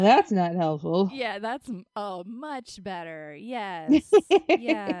That's not helpful. Yeah, that's much better. Yes.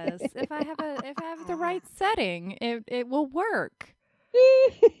 Yes. If I have the right setting, it will work.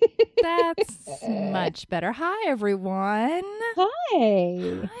 That's much better. Hi everyone.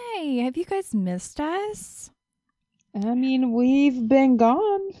 Hi. Hi. Have you guys missed us? I mean, we've been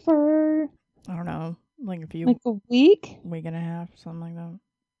gone for I don't know, like a like a week, and a half, something like that.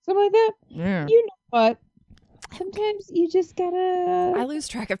 something like that. Yeah. You know what? Sometimes you just gotta. I lose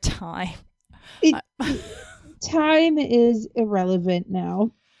track of time. It, time is irrelevant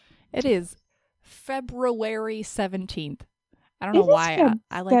now. It is February 17th. I don't It know is why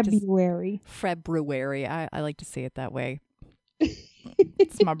I like February. February. I like to say it that way.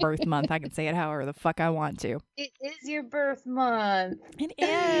 It's my birth month. I can say it however the fuck I want to. It is your birth month. It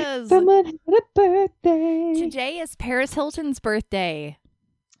is. Someone had a birthday. Today is Paris Hilton's birthday.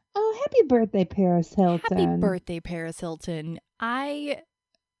 Oh, happy birthday, Paris Hilton. Happy birthday, Paris Hilton. I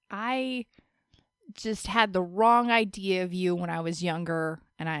just had the wrong idea of you when I was younger,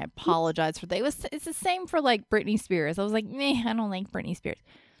 and I apologize for that. It's the same for like Britney Spears. I was like, meh, I don't like Britney Spears.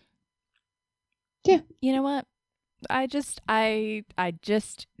 Yeah. You know what? I just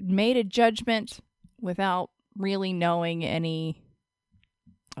made a judgment without really knowing any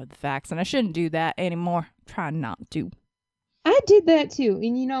of the facts, and I shouldn't do that anymore. Try not to. I did that too,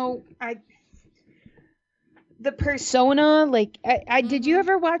 and you know, the persona, like, I did you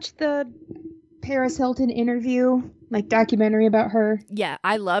ever watch the Paris Hilton interview, like documentary about her? Yeah,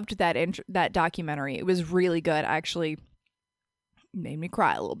 I loved that documentary. It was really good. Actually, made me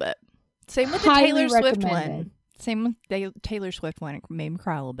cry a little bit. Same with the Taylor Swift one. Same with the Taylor Swift one. It made me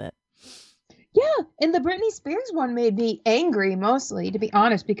cry a little bit. Yeah, and the Britney Spears one made me angry mostly, to be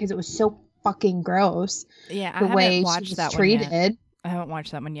honest, because it was so fucking gross. Yeah, the way she was treated. I haven't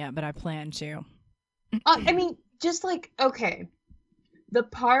watched that one yet, but I plan to. I mean, just like, okay,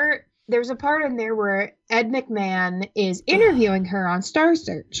 there's a part in there where Ed McMahon is interviewing her on Star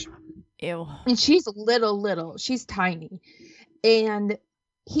Search. Ew. And she's little. She's tiny. And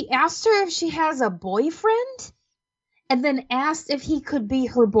he asked her if she has a boyfriend, and then asked if he could be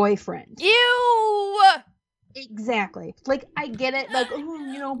her boyfriend. Ew! Exactly. Like, I get it. Like,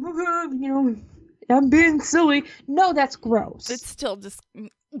 oh, I'm being silly. No, that's gross. It's still just...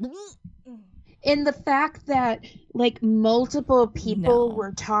 And the fact that, like, multiple people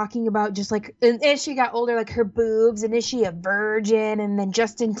were talking about just, like, as she got older, like, her boobs, and is she a virgin? And then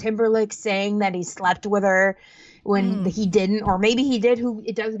Justin Timberlake saying that he slept with her when he didn't. Or maybe he did,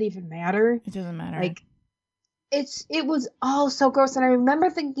 it doesn't even matter. It doesn't matter. Like, it was all so gross. And I remember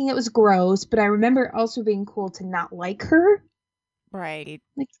thinking it was gross, but I remember also being cool to not like her. Right.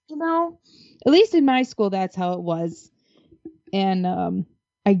 Like, at least in my school, that's how it was. And,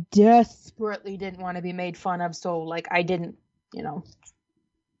 I desperately didn't want to be made fun of, so, like, I didn't,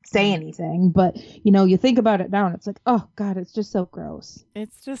 say anything. But, you think about it now, and it's like, oh, God, it's just so gross.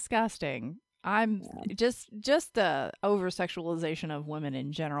 It's disgusting. Just the over-sexualization of women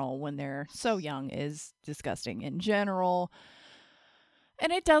in general when they're so young is disgusting in general.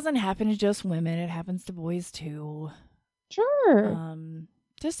 And it doesn't happen to just women. It happens to boys, too. Sure.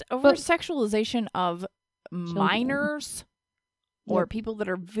 Just over-sexualization of minors. Or people that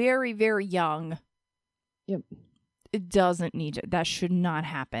are very, very young. Yep. It doesn't need to. That should not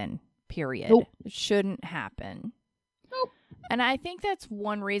happen, period. Nope. It shouldn't happen. Nope. And I think that's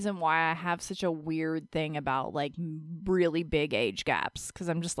one reason why I have such a weird thing about, like, really big age gaps. Because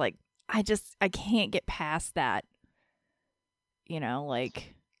I'm just like, I can't get past that.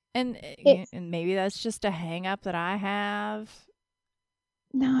 Like, and maybe that's just a hang up that I have.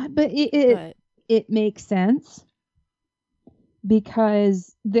 No, but it makes sense.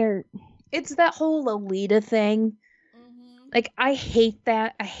 Because it's that whole Lolita thing. Mm-hmm. Like, I hate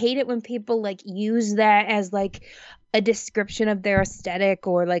that. I hate it when people, like, use that as, like, a description of their aesthetic,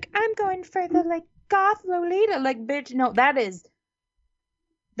 or, like, I'm going for the, like, goth Lolita. Like, bitch, no,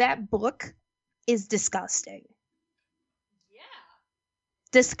 that book is disgusting. Yeah.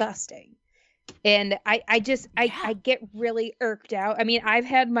 Disgusting. And I get really irked out. I mean, I've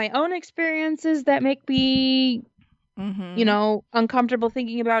had my own experiences that make me... uncomfortable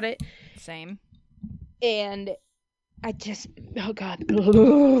thinking about it. Same. And I just, oh God.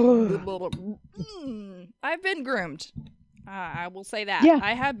 I've been groomed. I will say that. Yeah.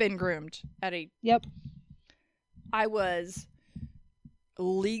 I have been groomed Yep. I was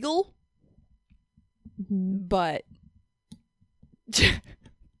legal, but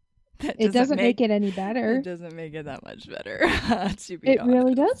it doesn't make it any better. It doesn't make it that much better. To be it honest.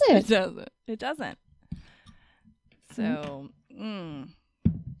 Really doesn't. It doesn't. So,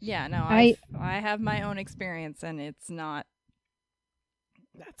 yeah, no, I have my own experience, and it's not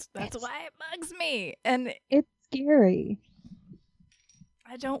That's why it bugs me. And it's scary.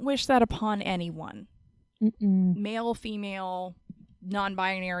 I don't wish that upon anyone. Mm-mm. Male, female,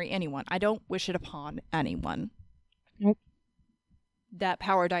 non-binary, anyone. I don't wish it upon anyone. Nope. That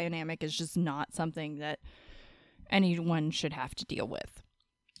power dynamic is just not something that anyone should have to deal with.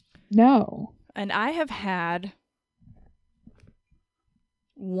 No. And I have had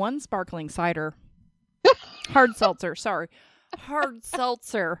one sparkling cider. Hard seltzer, sorry. Hard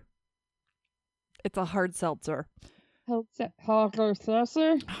seltzer. It's a hard seltzer. Hard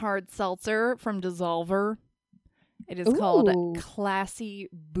seltzer? Hard seltzer from Dissolver. It is Ooh. called Classy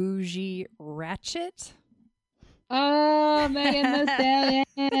Bougie Ratchet. Oh, Megan Thee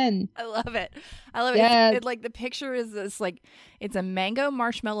Stallion. I love it. I love it. Yes. It. Like, the picture is this, like, it's a mango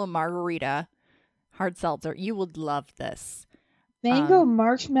marshmallow margarita hard seltzer. You would love this. Mango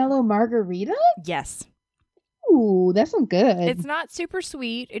marshmallow margarita? Yes. Ooh, that sounds good. It's not super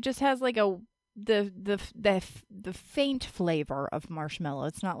sweet. It just has like the faint flavor of marshmallow.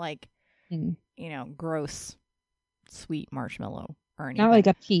 It's not like gross sweet marshmallow or anything. Not like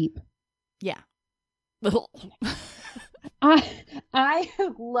a peep. Yeah. I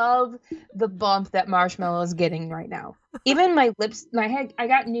love the bump that marshmallow is getting right now. Even my lips, I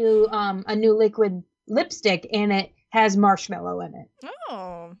got a new liquid lipstick, and it has marshmallow in it.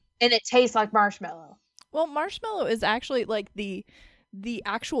 Oh. And it tastes like marshmallow. Well, marshmallow is actually like the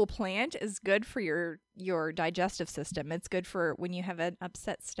actual plant is good for your digestive system. It's good for when you have an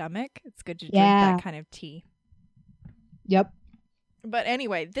upset stomach. It's good to drink that kind of tea. Yep. But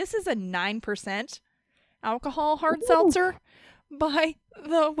anyway, this is a 9% alcohol hard seltzer, by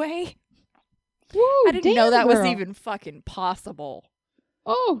the way. Whoa, I didn't know that was even fucking possible.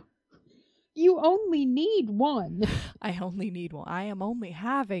 Oh, you only need one. I only need one. I am only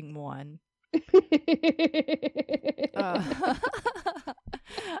having one.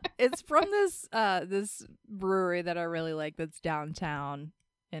 It's from this brewery that I really like that's downtown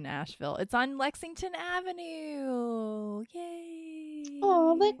in Asheville. It's on Lexington Avenue. Yay!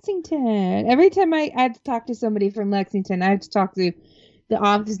 Oh, Lexington. Every time I had to talk to somebody from Lexington, I had to talk to the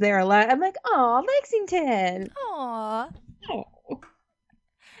office there a lot. I'm like, oh, Lexington. Aw. Oh.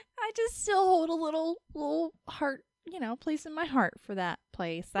 I just still hold a little heart, place in my heart for that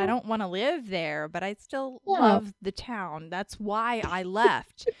place. I don't want to live there, but I still love the town. That's why I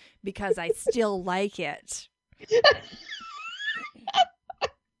left, because I still like it.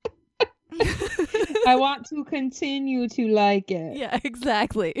 I want to continue to like it. Yeah,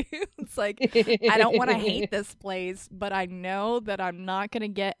 exactly. It's like, I don't want to hate this place, but I know that I'm not going to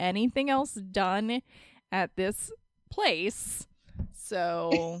get anything else done at this place.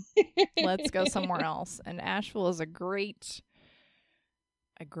 So let's go somewhere else. And Asheville is a great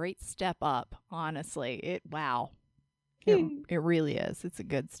step up, honestly. It really is. It's a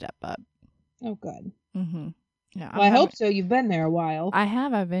good step up. Oh, good. Mm-hmm. Yeah, well, I hope so. You've been there a while. I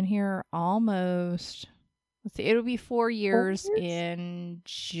have. I've been here almost. Let's see. It'll be 4 years in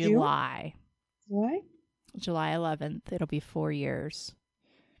July. What? July 11th. It'll be 4 years.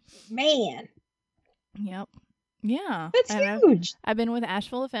 Man. Yep. Yeah. That's huge. I've been with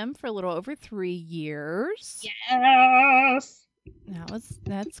Asheville FM for a little over 3 years. Yes.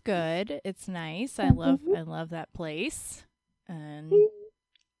 That's good. It's nice. I love that place. And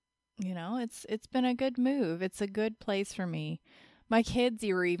it's been a good move. It's a good place for me. My kids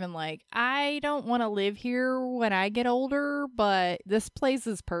were even like, I don't want to live here when I get older, but this place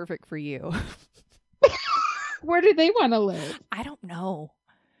is perfect for you. Where do they want to live? I don't know.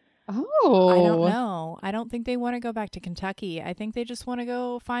 Oh. I don't know. I don't think they want to go back to Kentucky. I think they just want to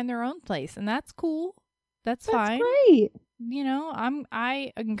go find their own place, and that's cool. That's fine. Great.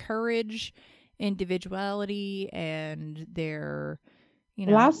 I encourage individuality and their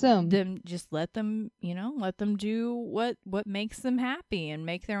blossom. Them, just let them do what makes them happy and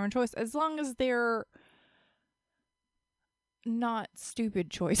make their own choice, as long as they're not stupid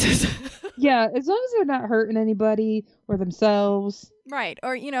choices. Yeah, as long as they're not hurting anybody or themselves. Right.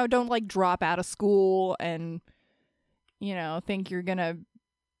 Or, don't like drop out of school and, think you're going to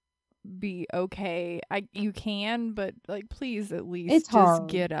be okay. You can, but like, please at least it's hard.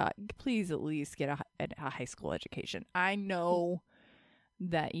 Get a high school education. I know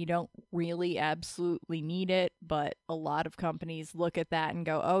that you don't really absolutely need it, but a lot of companies look at that and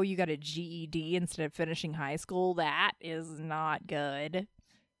go, oh, you got a GED instead of finishing high school. That is not good.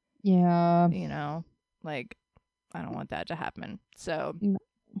 Yeah. Like, I don't want that to happen. So,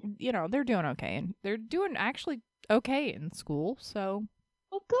 they're doing okay, and they're doing actually okay in school. So,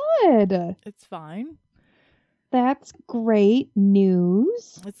 well, good. It's fine. That's great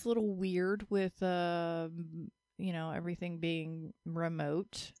news. It's a little weird with, everything being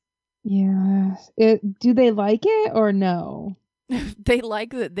remote. Yeah. Do they like it or no? They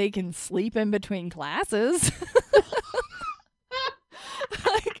like that they can sleep in between classes.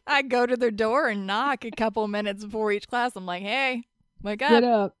 Like, I go to their door and knock a couple minutes before each class. I'm like, hey, wake up. Get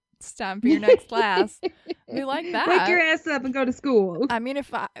up. It's time for your next class. We like that. Wake your ass up and go to school. I mean,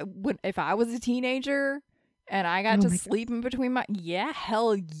 if I was a teenager and I got to sleep in between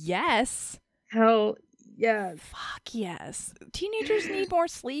hell yes. Hell yes. Fuck yes. Teenagers need more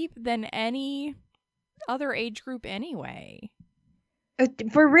sleep than any other age group anyway.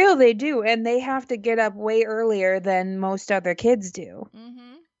 For real, they do. And they have to get up way earlier than most other kids do.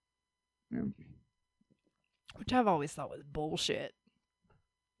 Mm-hmm. Yeah. Which I've always thought was bullshit.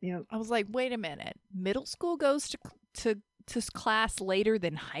 Yeah. I was like, wait a minute. Middle school goes to class later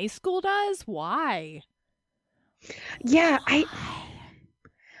than high school does? Why? Yeah, I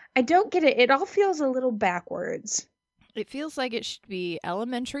don't get it. It all feels a little backwards. It feels like it should be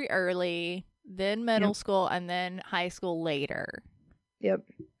elementary early, then middle school, and then high school later. Yep.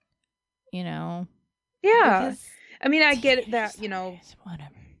 Yeah. Because, I mean, I get it that,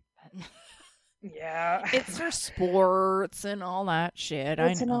 whatever. Yeah. It's for sports and all that shit.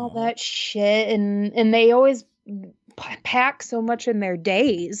 And all that shit. And they always pack so much in their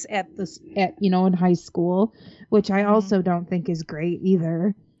days in high school, which I also don't think is great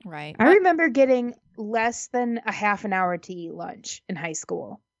either. Right. I remember getting less than a half an hour to eat lunch in high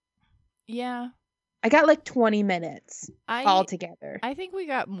school. Yeah. I got like 20 minutes altogether. I think we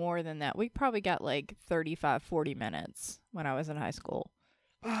got more than that. We probably got like 35, 40 minutes when I was in high school.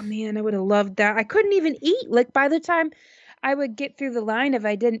 Oh, man, I would have loved that. I couldn't even eat. Like, by the time I would get through the line if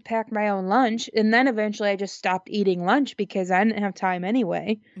I didn't pack my own lunch. And then eventually I just stopped eating lunch because I didn't have time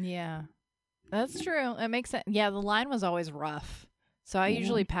anyway. Yeah, that's true. It makes sense. Yeah, the line was always rough. So I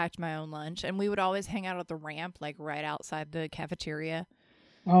usually packed my own lunch. And we would always hang out at the ramp, like right outside the cafeteria.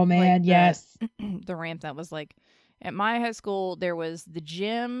 Oh, man, yes. The ramp that was like, at my high school, there was the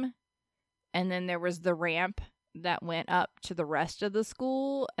gym. And then there was the ramp that went up to the rest of the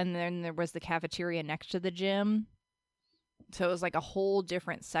school, and then there was the cafeteria next to the gym. So it was like a whole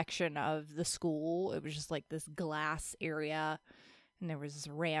different section of the school. It was just like this glass area, and there was this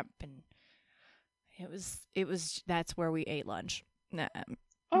ramp, and that's where we ate lunch.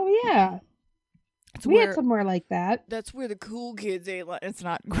 Oh yeah, we had somewhere like that. That's where the cool kids ate lunch. It's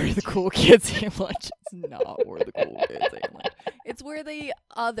not where the cool kids ate lunch. It's not where the cool kids ate lunch. It's where the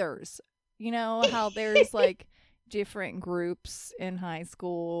others. You know how there's like different groups in high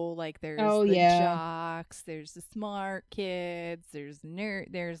school, like there's jocks, there's the smart kids, there's nerd,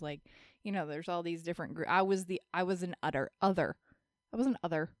 there's like, there's all these different groups. I was an other. I was an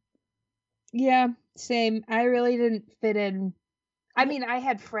other. Yeah, same. I really didn't fit in. I mean, I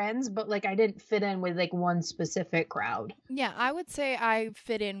had friends, but like I didn't fit in with like one specific crowd. Yeah, I would say I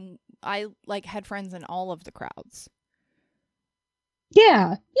fit in. I like had friends in all of the crowds.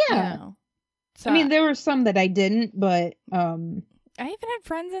 Yeah. So, I mean, there were some that I didn't, but I even had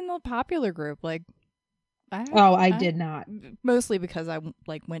friends in the popular group. Like, I did not. Mostly because I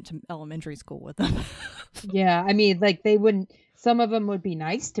like went to elementary school with them. Yeah, I mean, like they wouldn't. Some of them would be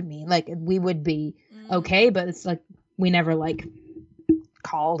nice to me. Like we would be okay, but it's like we never like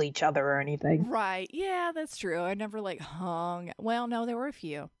called each other or anything. Right? Yeah, that's true. I never like hung. Well, no, there were a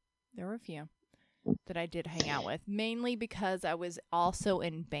few. That I did hang out with, mainly because I was also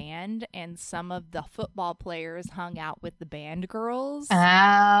in band, and some of the football players hung out with the band girls.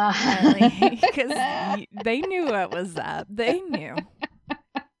 Because they knew what was up. They knew.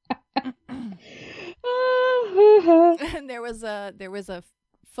 And there was a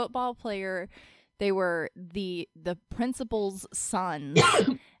football player. They were the principal's sons,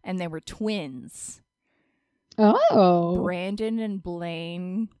 and they were twins. Oh, Brandon and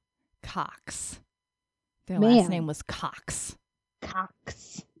Blaine Cox. Their last name was Cox.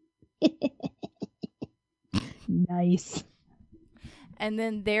 Nice. And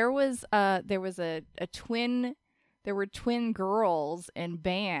then there was a twin. There were twin girls in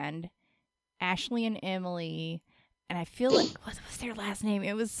band, Ashley and Emily. And I feel like what was their last name?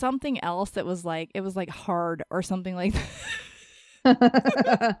 It was something else that was like Hard or something like that.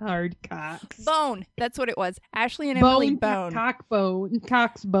 Hard Cox. Bone. That's what it was. Ashley and Emily Bone.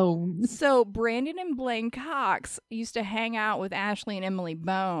 Cox Bone. So Brandon and Blaine Cox used to hang out with Ashley and Emily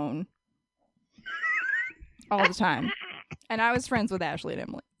Bone all the time. And I was friends with Ashley and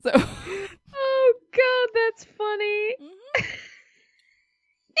Emily. So oh God, that's funny.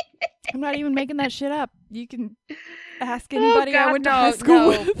 I'm not even making that shit up. You can ask anybody I went to high school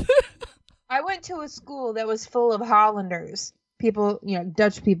with. I went to a school that was full of Hollanders. people,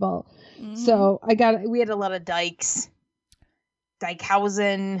 Dutch people. Mhm. So we had a lot of dykes.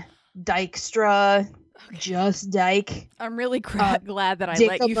 Dykhuizen, Dykstra, just Dyke. I'm really glad that I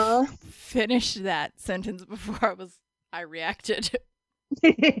let you Dickama. finish that sentence before I reacted.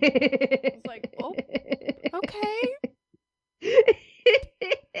 I was like, oh, okay.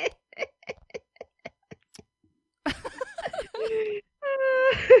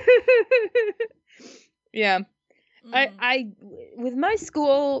 Yeah. I with my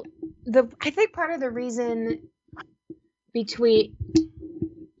school, I think part of the reason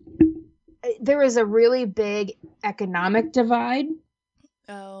there was a really big economic divide.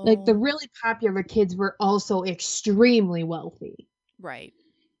 Oh. Like the really popular kids were also extremely wealthy. Right.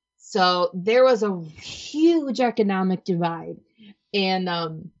 So there was a huge economic divide. And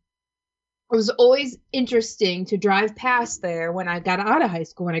it was always interesting to drive past there when I got out of high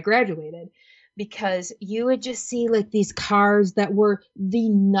school, when I graduated, because you would just see like these cars that were the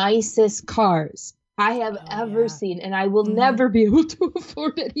nicest cars I have ever seen, and I will never be able to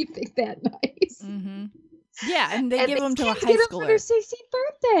afford anything that nice. Mm-hmm. Yeah, and they give them to a high schooler. For their 16th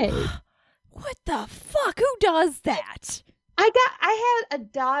birthday. What the fuck? Who does that? I had a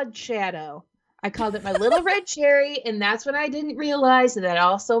Dodge Shadow. I called it my little red cherry, and that's when I didn't realize that it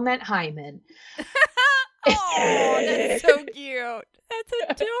also meant Hyman. Oh, that's so cute.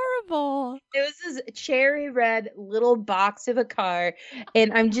 That's adorable. It was this cherry red little box of a car,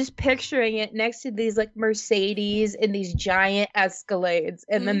 and I'm just picturing it next to these like Mercedes and these giant Escalades,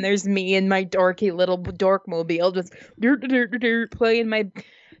 and then there's me and my dorky little dorkmobile just playing my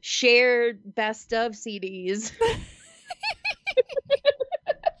shared best of CDs.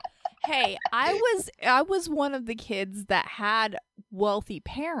 Hey, I was one of the kids that had wealthy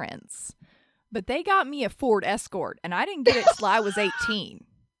parents. But they got me a Ford Escort, and I didn't get it till I was 18.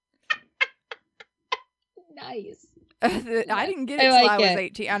 Nice. I didn't get it till I was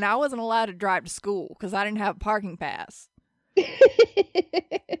 18, and I wasn't allowed to drive to school because I didn't have a parking pass.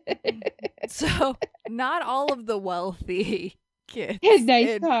 So, not all of the wealthy kids had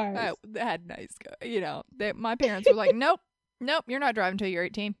nice cars. Had nice cars. My parents were like, nope, you're not driving until you're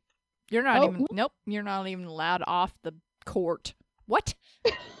 18. You're not even allowed off the court. What?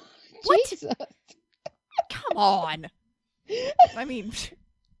 What? Jesus. Come on. I mean,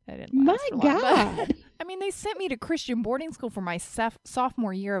 I didn't my last for long, God. I mean, they sent me to Christian boarding school for my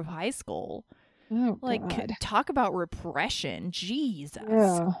sophomore year of high school. Oh, like, God. Talk about repression. Jesus.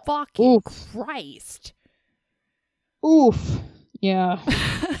 Yeah. Fucking Christ. Oof. Yeah.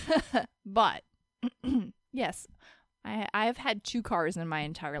 But, yes, I've had 2 cars in my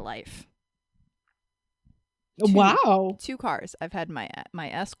entire life. Wow. 2 cars. I've had my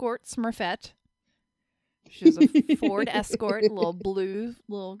Escort Smurfette. She's a Ford Escort, little blue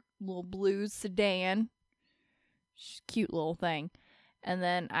sedan. She's a cute little thing. And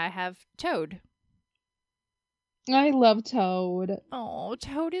then I have Toad. I love Toad. Oh,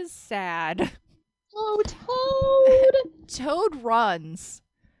 Toad is sad. Oh, Toad. Toad runs.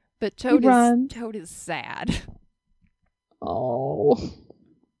 But Toad is sad. Oh.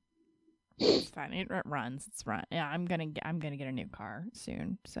 It's fine. It runs. It's run. Yeah, I'm gonna get a new car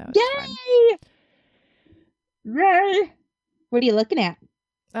soon. So yay! Yay! What are you looking at?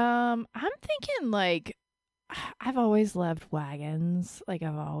 I'm thinking like I've always loved wagons. Like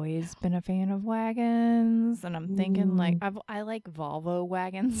I've always been a fan of wagons, and I'm thinking like I like Volvo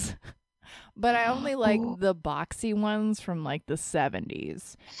wagons, but I only like the boxy ones from like the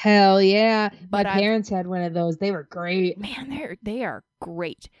 70s. Hell yeah! But my parents had one of those. They were great. Man, they are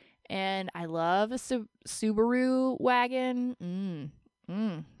great. And I love a Subaru wagon.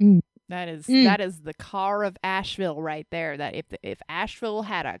 That is the car of Asheville right there. That if Asheville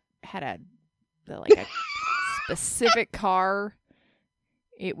had a specific car,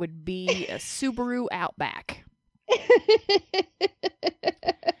 it would be a Subaru Outback.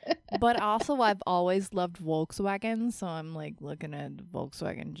 But also, I've always loved Volkswagen, so I'm like looking at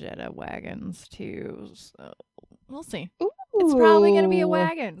Volkswagen Jetta wagons too. So we'll see. Ooh. It's probably going to be a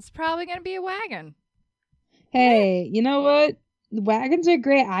wagon. Hey, you know what? Wagons are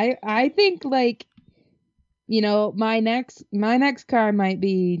great. I think like, my next car might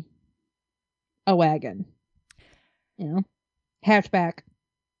be a wagon. Hatchback.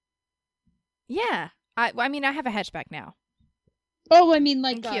 Yeah. I mean, I have a hatchback now. Oh, I mean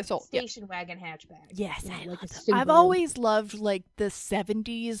like a station wagon hatchback. Yes, like I've always loved like the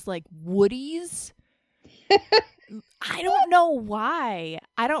 70s like Woodies. I don't know why.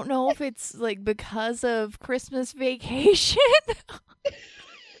 I don't know if it's like because of Christmas Vacation.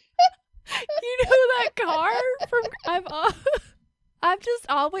 You know that car from I've just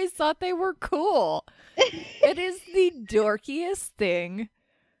always thought they were cool. It is the dorkiest thing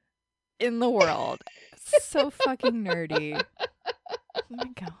in the world. So fucking nerdy. Oh my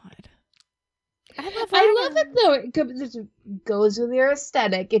god. I love it though. It goes with your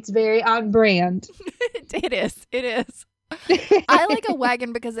aesthetic. It's very on brand. It is. I like a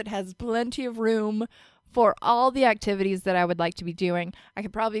wagon because it has plenty of room for all the activities that I would like to be doing. I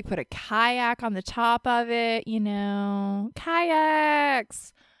could probably put a kayak on the top of it, you know.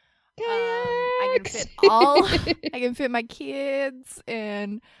 Kayaks. I can fit I can fit my kids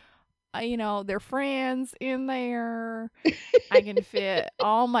and you know, their friends in there. I can fit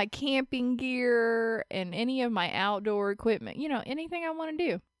all my camping gear and any of my outdoor equipment. You know, anything I want to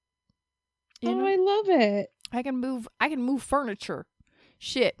do. You know? I love it. I can move furniture.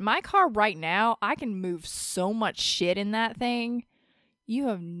 Shit, my car right now, I can move so much shit in that thing. You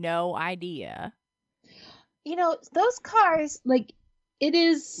have no idea. You know, those cars, like,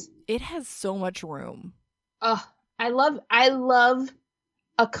 it has so much room. I love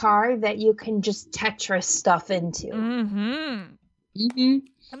a car that you can just Tetris stuff into. My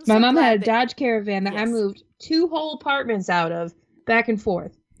mom had a Dodge Caravan that I moved 2 whole apartments out of, back and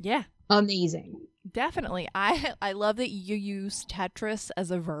forth. Yeah. Amazing. Definitely. I love that you use Tetris as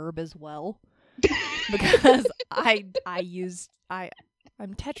a verb as well. Because I'm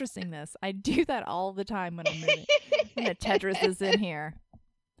Tetrising this. I do that all the time when I'm moving. I'm gonna Tetris this in here.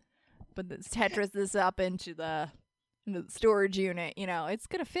 But let's Tetris this up into the storage unit. You know, it's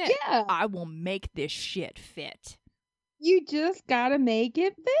gonna fit. Yeah. I will make this shit fit. You just gotta make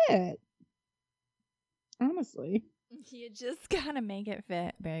it fit. Honestly. You just gotta make it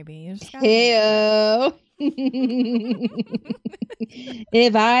fit, baby. You just gotta Hey-o.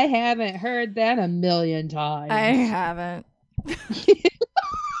 If I haven't heard that a million times. I haven't.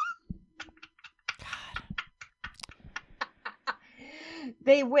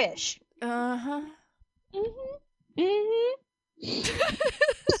 They wish. Uh-huh. Mm-hmm.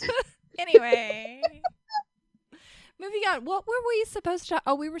 Anyway. Moving on. What were we supposed to...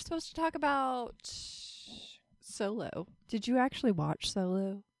 Oh, we were supposed to talk about Solo. Did you actually watch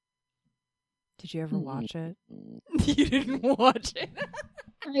Solo? Did you ever watch it? You didn't watch it.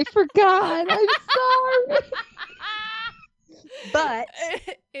 I forgot. I'm sorry. But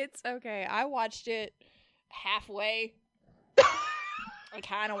it's okay. I watched it halfway. I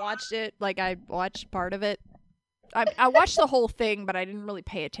kind of watched it. Like, I watched part of it. I watched the whole thing, but I didn't really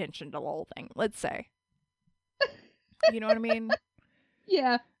pay attention to the whole thing, let's say. You know what I mean?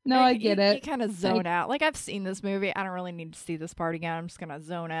 Yeah. No, I get it. You kind of zone out. Like, I've seen this movie. I don't really need to see this part again. I'm just going to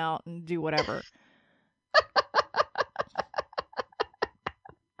zone out and do whatever.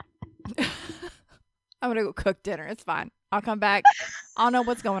 I'm going to go cook dinner. It's fine. I'll come back. I'll know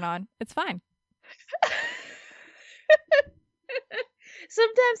what's going on. It's fine.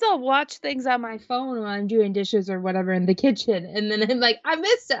 Sometimes I'll watch things on my phone while I'm doing dishes or whatever in the kitchen. And then I'm like, I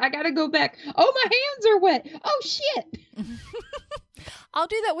missed it. I got to go back. Oh, my hands are wet. Oh, shit. I'll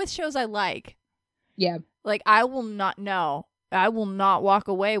do that with shows I like. Yeah. Like, I will not walk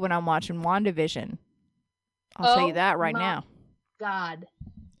away when I'm watching WandaVision. I'll tell you that right now. God.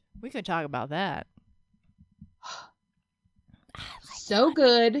 We could talk about that. So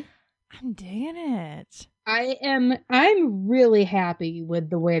good. I'm digging it. I'm really happy with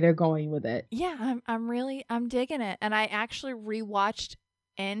the way they're going with it. Yeah, I'm digging it. And I actually rewatched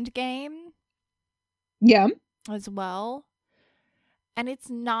Endgame. Yeah. As well. And it's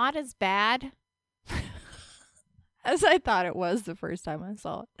not as bad as I thought it was the first time I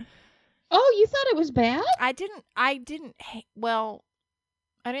saw it. Oh, you thought it was bad? I didn't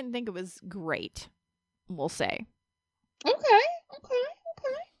think it was great, we'll say. Okay.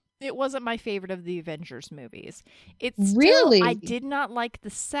 It wasn't my favorite of the Avengers movies. I did not like the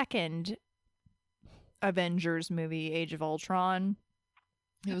second Avengers movie, Age of Ultron.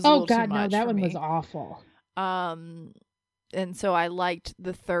 It was a little too much that for one me. was awful. And so I liked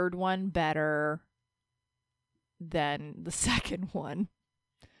the third one better than the second one.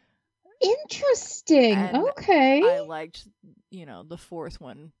 Interesting. And okay. I liked, the fourth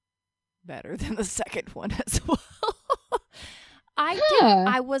one better than the second one as well.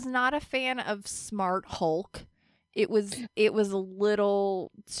 I was not a fan of Smart Hulk. It was a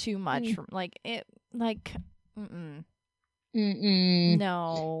little too much for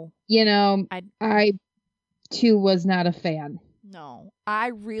no. I too was not a fan. No. I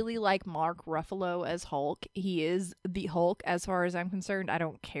really like Mark Ruffalo as Hulk. He is the Hulk as far as I'm concerned. I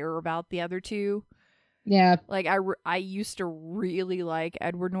don't care about the other two. Yeah. Like, I used to really like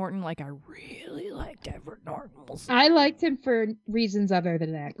Edward Norton. Like, I really liked Edward Norton. I liked him for reasons other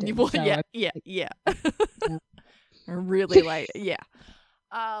than acting. Well, so yeah. I really like, yeah.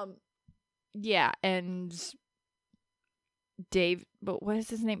 Yeah, and Dave, but what is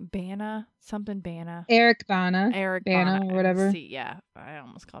his name? Bana? Something Bana. Eric Bana. Eric Bana Bana. or whatever. See, yeah, I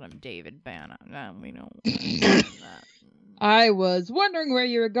almost called him David Bana. No, we don't. I was wondering where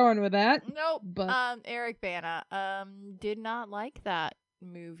you were going with that. Nope. But Eric Bana. Did not like that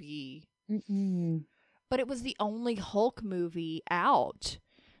movie. Mm-mm. But it was the only Hulk movie out.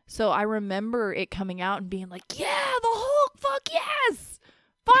 So I remember it coming out and being like, yeah, the Hulk, fuck yes!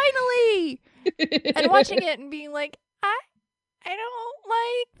 Finally! And watching it and being like, I don't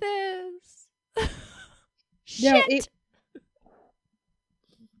like this. Shit!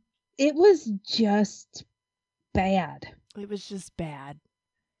 It was just bad. It was just bad.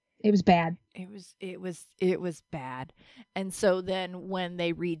 It was bad. It was bad. And so then when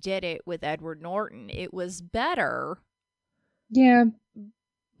they redid it with Edward Norton, it was better. Yeah.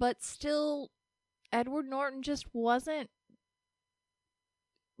 But still, Edward Norton just wasn't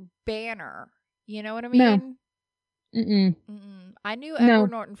Banner. You know what I mean? No. Mm-mm. I knew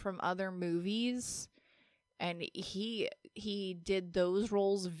Edward Norton from other movies, and he did those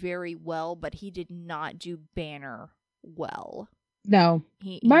roles very well, but he did not do Banner well. No.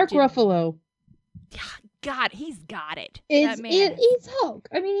 Mark Ruffalo. God, he's got it. He's Hulk.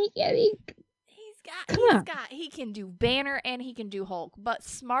 I mean, he can do Banner and he can do Hulk, but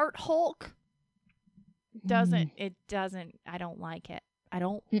Smart Hulk doesn't. I don't like it. I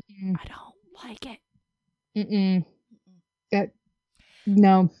don't like it.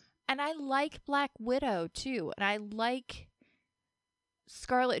 No. And I like Black Widow too, and I like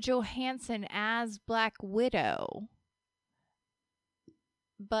Scarlett Johansson as Black Widow,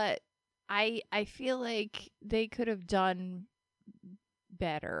 but I feel like they could have done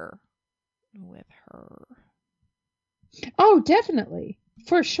better with her. Oh, definitely.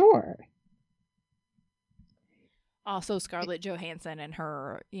 For sure. Also, Scarlett Johansson and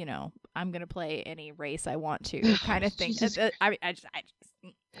her, I'm going to play any race I want to kind of thing. I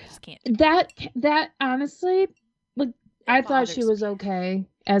just can't. That honestly, like, I thought she was okay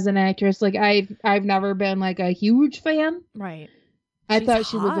as an actress. Like, I've never been like a huge fan. Right. I thought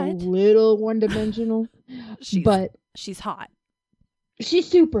she was a little one-dimensional. But she's hot. She's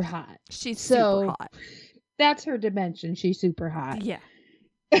super hot. She's super hot. That's her dimension. She's super hot. Yeah.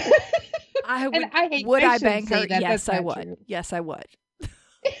 Would I bang her? Yes, I would. True. Yes, I would.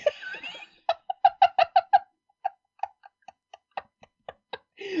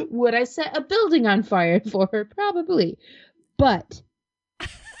 Would I set a building on fire for her? Probably. But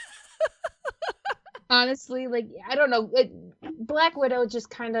honestly, like, I don't know. Black Widow just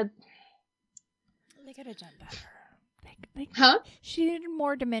kind of... They could have done better. Huh? She needed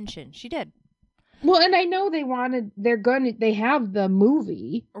more dimension. She did. Well, and I know they have the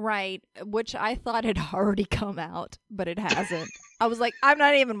movie. Right, which I thought had already come out, but it hasn't. I was like, I'm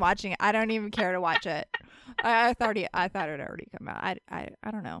not even watching it. I don't even care to watch it. I thought it had already come out. I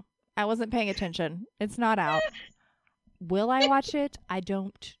don't know. I wasn't paying attention. It's not out. Will I watch it? I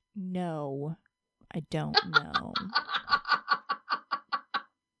don't know.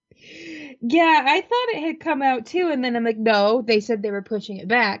 Yeah, I thought it had come out too, and then I'm like, no, they said they were pushing it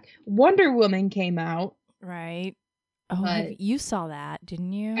back. Wonder Woman came out. Right. Oh, you saw that,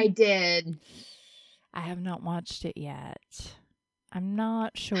 didn't you? I did. I have not watched it yet. I'm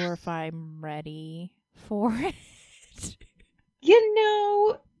not sure if I'm ready for it. I don't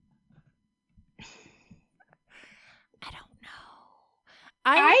know.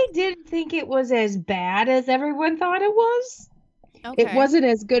 I didn't think it was as bad as everyone thought it was. Okay. It wasn't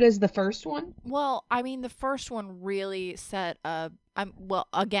as good as the first one. Well, I mean, the first one really set up. Well,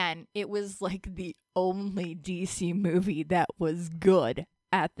 again, it was like the only DC movie that was good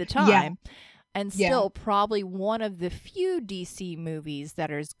at the time, and still probably one of the few DC movies that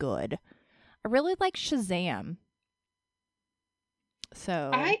is good. I really like Shazam.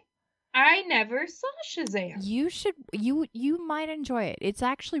 So I never saw Shazam. You should. You might enjoy it. It's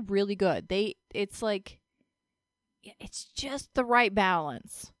actually really good. It's like. It's just the right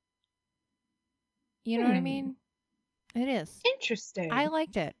balance. You know what I mean? It is. Interesting. I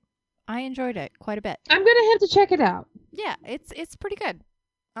liked it. I enjoyed it quite a bit. I'm going to have to check it out. Yeah, it's pretty good.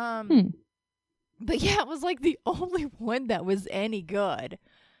 But yeah, it was like the only one that was any good.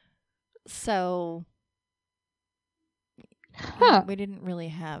 So we didn't really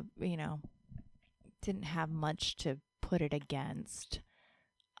have, didn't have much to put it against.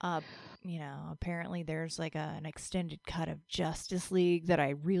 Apparently there's like an extended cut of Justice League that I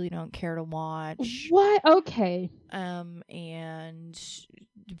really don't care to watch. What? Okay. And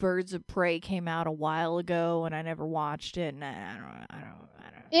Birds of Prey came out a while ago and I never watched it, and I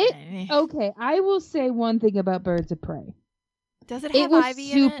don't. Okay, I will say one thing about Birds of Prey. Does it have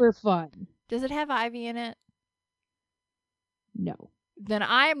Ivy in it? Super fun. Does it have Ivy in it? No. Then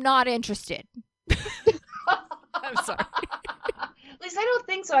I am not interested. I'm sorry. At least I don't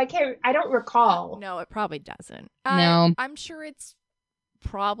think so. I don't recall. No, it probably doesn't. No. I'm sure it's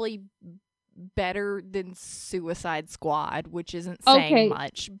probably better than Suicide Squad, which isn't saying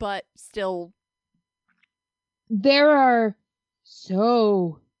much, but still. There are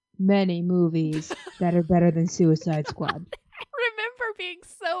so many movies that are better than Suicide Squad. I remember being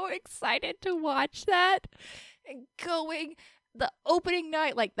so excited to watch that and going the opening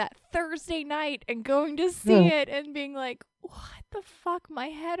night, like that Thursday night, and going to see it and being like, what the fuck? My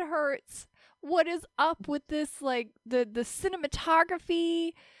head hurts. What is up with this? Like the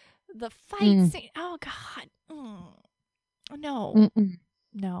cinematography, the fight scene. Oh God. No. Mm-mm.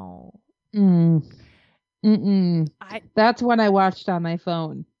 No. That's when I watched on my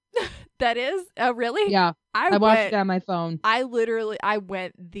phone. That is? Oh, really? Yeah. I watched it on my phone. I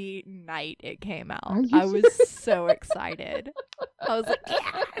went the night it came out. I was so excited. I was like,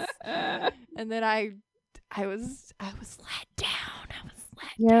 yes. And then I was let down. I was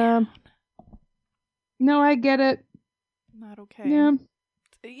let down. No, I get it. Not okay. Yeah.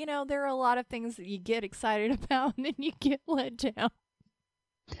 You know, there are a lot of things that you get excited about and then you get let down.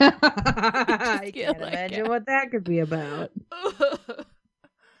 I can't imagine what that could be about.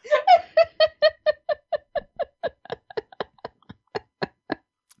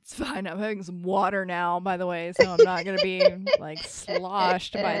 It's fine. I'm having some water now, by the way, so I'm not going to be like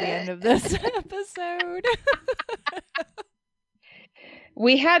sloshed by the end of this episode.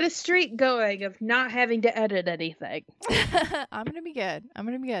 We had a streak going of not having to edit anything. I'm going to be good.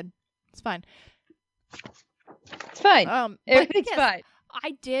 It's fine. It's fine. Everything's fine.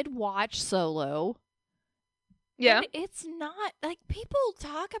 I did watch Solo. Yeah. And it's not like people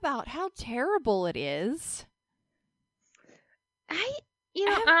talk about how terrible it is.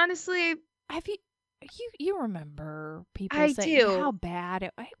 Honestly, have you remember people saying how bad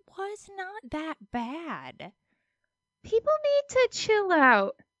it was? Not that bad. People need to chill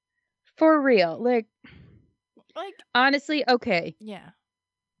out. For real. Like honestly, okay. Yeah.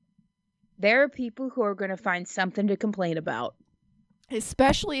 There are people who are going to find something to complain about.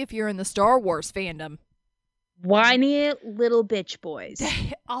 Especially if you're in the Star Wars fandom. Whiny little bitch boys.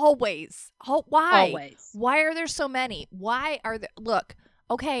 Always. Why? Always. Why are there so many? Why are there... Look,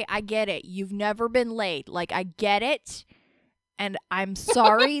 okay, I get it. You've never been laid. Like, I get it. And I'm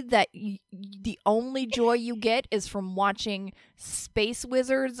sorry that the only joy you get is from watching Space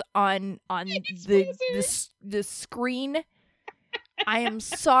Wizards on the screen. I am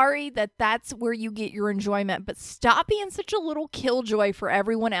sorry that that's where you get your enjoyment, but stop being such a little killjoy for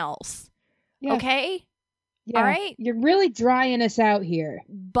everyone else. Yeah. Okay? Yeah. All right? You're really drying us out here.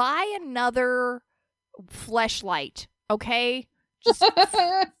 Buy another fleshlight, okay? Just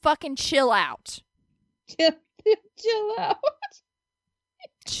fucking chill out. Chill out.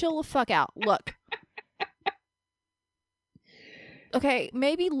 Chill the fuck out. Look. Okay,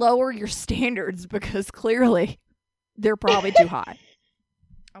 maybe lower your standards because clearly they're probably too high.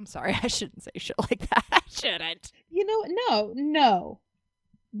 I'm sorry, I shouldn't say shit like that. I shouldn't. No.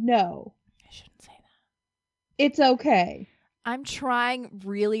 I shouldn't say that. It's okay. I'm trying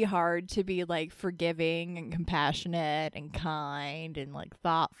really hard to be like forgiving and compassionate and kind and like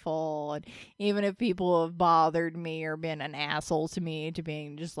thoughtful. And even if people have bothered me or been an asshole to me, to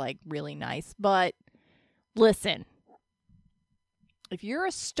being just like really nice. But listen, if you're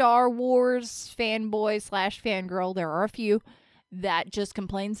a Star Wars fanboy / fangirl, there are a few that just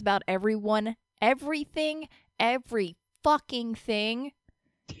complains about everyone, everything, every fucking thing.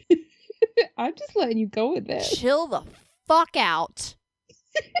 I'm just letting you go with it. Chill the fuck out.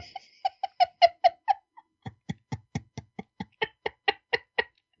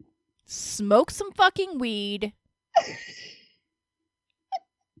 Smoke some fucking weed.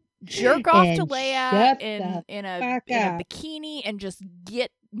 Jerk off to Leia in a bikini and just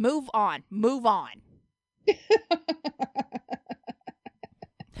move on.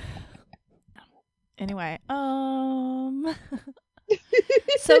 Anyway,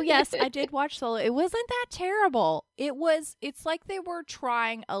 so yes, I did watch Solo. It wasn't that terrible. It's like they were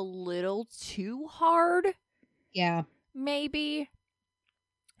trying a little too hard. Yeah. Maybe.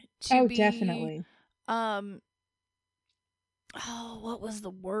 Definitely. What was the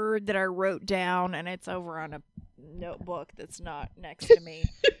word that I wrote down? And it's over on a notebook that's not next to me.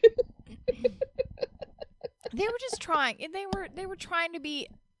 They were just trying. They were trying to be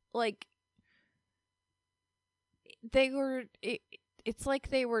like. It's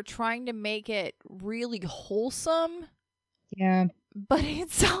like they were trying to make it really wholesome. Yeah. But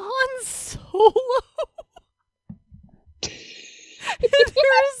it's Han Solo.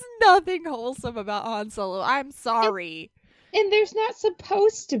 There's nothing wholesome about Han Solo. I'm sorry. And there's not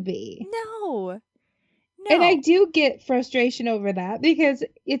supposed to be. No. And I do get frustration over that because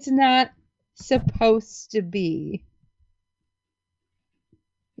it's not supposed to be,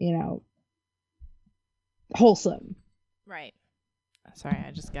 wholesome. Right. Sorry,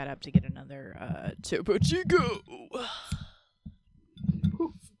 I just got up to get another Topo Chico.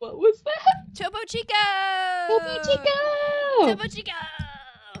 What was that? Topo Chico! Topo Chico! Topo Chico!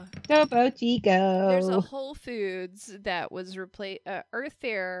 Topo Chico. There's a Whole Foods that was replaced. Earth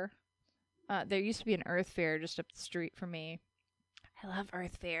Fare. There used to be an Earth Fare just up the street from me. I love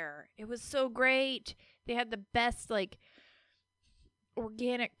Earth Fare. It was so great. They had the best,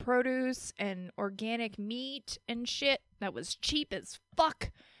 organic produce and organic meat and shit that was cheap as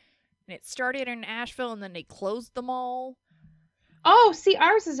fuck. And it started in Asheville and then they closed them all. Oh, see,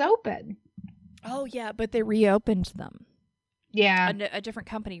 ours is open. Oh, yeah, but they reopened them. Yeah. A different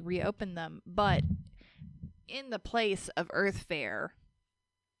company reopened them, but in the place of Earth Fare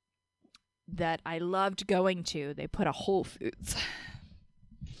that I loved going to, they put a Whole Foods.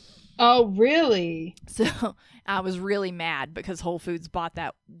 Oh, really? So I was really mad because Whole Foods bought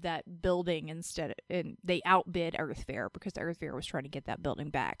that building instead, and they outbid Earth Fare because Earth Fare was trying to get that building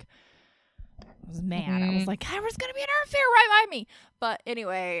back. I was mad. Mm-hmm. I was like, there was going to be an Earth Fare right by me. But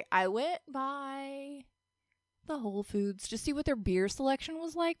anyway, I went by the Whole Foods to see what their beer selection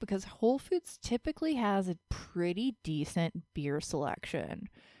was like because Whole Foods typically has a pretty decent beer selection.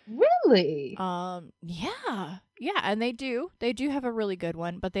 Really? Yeah, and they do have a really good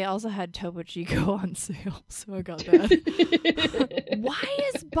one, but they also had Topo Chico on sale, so I got that. Why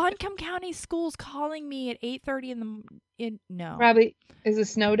is Buncombe County Schools calling me at 8:30 no? Probably is a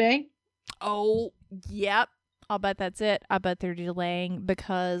snow day. Oh, yep. I'll bet that's it. I bet they're delaying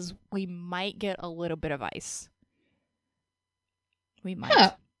because we might get a little bit of ice. We might.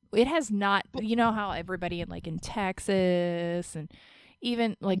 Huh. It has not. You know how everybody in Texas and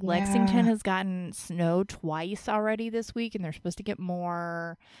even Lexington has gotten snow twice already this week, and they're supposed to get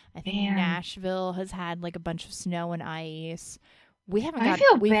more. I think Nashville has had a bunch of snow and ice. We haven't gotten. I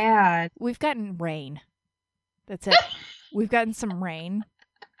feel bad. We've gotten rain. That's it. We've gotten some rain,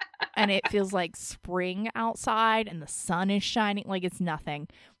 and it feels like spring outside, and the sun is shining like it's nothing.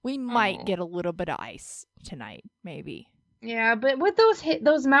 We might get a little bit of ice tonight, maybe. Yeah, but with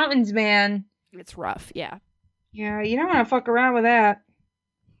those mountains, man, it's rough. Yeah. Yeah, you don't want to fuck around with that.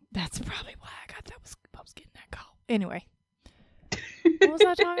 That's probably why I was getting that call. Anyway. What was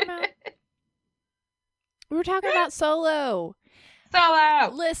I talking about? We were talking about Solo.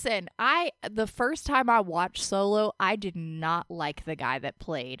 Solo! Listen, the first time I watched Solo, I did not like the guy that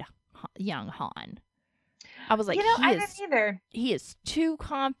played young Han. I was like, I didn't either. He is too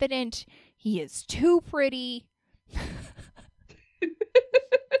confident. He is too pretty.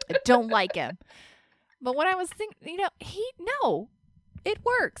 I don't like him. But when I was thinking, it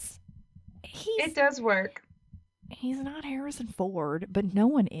works. It does work. He's not Harrison Ford, but no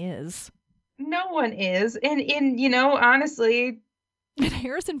one is. No one is. And honestly. And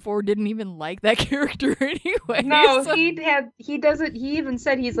Harrison Ford didn't even like that character anyway. No, so. He even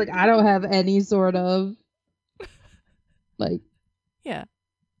said he's like, I don't have any sort of, yeah.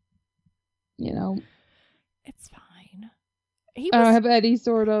 It's fine. I don't have any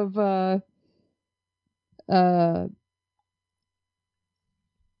sort of, oh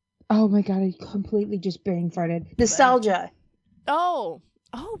my god, I completely just brain farted. Nostalgia. Oh,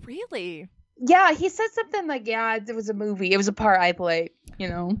 really? Yeah, he said something like, yeah, it was a movie. It was a part I played,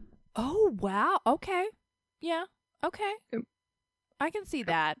 Oh, wow. Okay. Yeah. Okay. I can see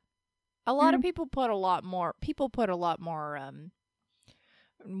that. A lot of people put a lot more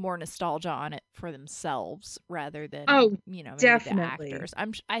more nostalgia on it for themselves rather than maybe definitely. The actors.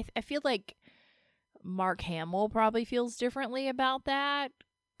 I feel like Mark Hamill probably feels differently about that,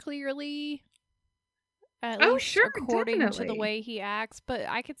 clearly. Sure, according definitely. to the way he acts, but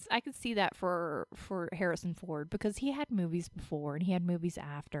I could see that for Harrison Ford because he had movies before and he had movies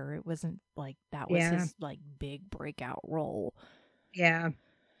after. It wasn't like that was his big breakout role. Yeah.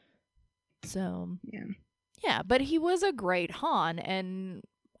 So yeah, but he was a great Han, and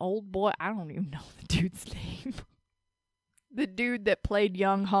old boy, I don't even know the dude's name. The dude that played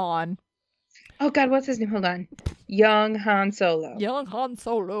young Han. Oh God, what's his name? Hold on. Young Han Solo. Young Han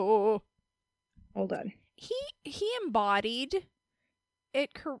Solo. Hold on. He embodied it.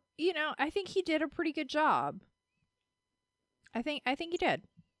 I think he did a pretty good job. I think he did.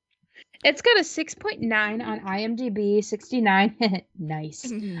 It's got a 6.9 on IMDb, 69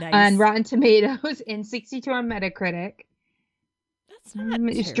 nice on Rotten Tomatoes, and 62 on Metacritic. That's not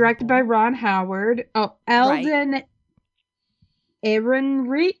It's directed by Ron Howard. Oh, Eldon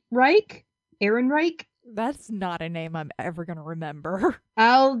Ehrenreich. Ehrenreich. That's not a name I'm ever gonna remember.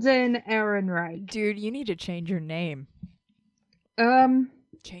 Alden Ehrenreich. Dude, you need to change your name.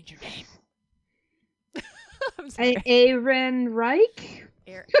 Change your name. I'm sorry. Ehrenreich.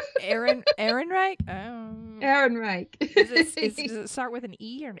 Ehrenreich? Ehrenreich. Does it start with an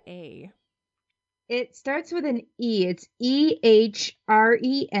E or an A? It starts with an E. It's Ehrenreich.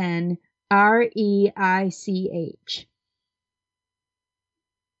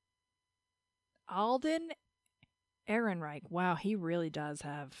 Alden Ehrenreich. Wow, he really does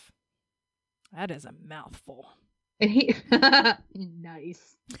have. That is a mouthful. And he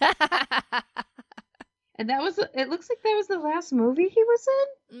nice. And that was. It looks like that was the last movie he was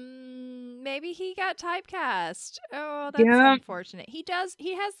in. Maybe he got typecast. Oh, that's unfortunate. He does.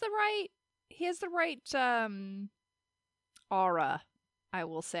 He has the right. He has the right aura, I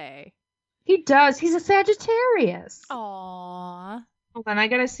will say. He does. He's a Sagittarius. Aww. Hold on, I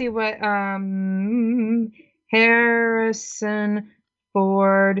gotta see what Harrison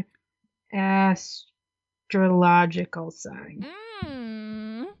Ford astrological sign.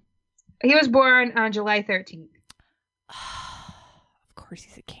 He was born on July 13th. Of course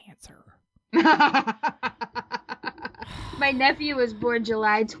he's a Cancer. My nephew was born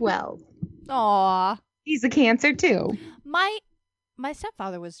July 12th. Aw. He's a Cancer too. My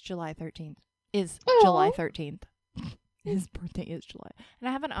stepfather was July 13th. July 13th. His birthday is July. And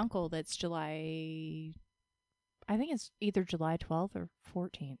I have an uncle that's July, I think it's either July 12th or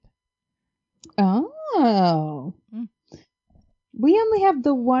 14th. Oh. We only have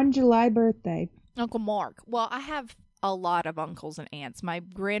the one July birthday. Uncle Mark. Well, I have a lot of uncles and aunts. My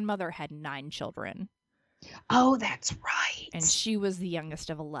grandmother had 9 children. Oh, that's right. And she was the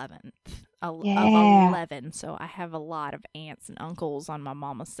youngest of 11. Of 11. So I have a lot of aunts and uncles on my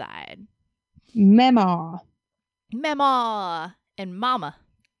mama's side. Mema and mama.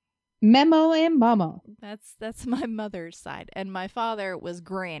 Memo and mama. That's my mother's side. And my father was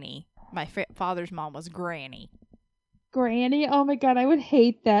Granny. My father's mom was Granny. Granny? Oh my god, I would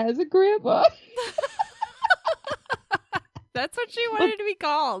hate that as a grandma. That's what she wanted to be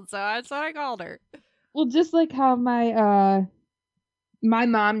called, so that's what I called her. Well, just like how my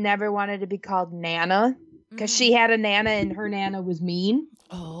mom never wanted to be called Nana because she had a Nana and her Nana was mean.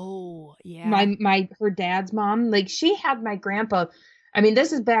 Oh, yeah. Her dad's mom, like she had my grandpa. I mean,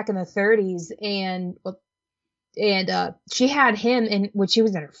 this is back in the 30s, and she had him when she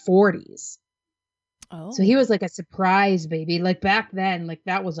was in her 40s. Oh. So he was like a surprise baby. Like back then, like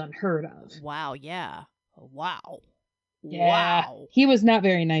that was unheard of. Wow, yeah. Wow. Yeah. Wow. He was not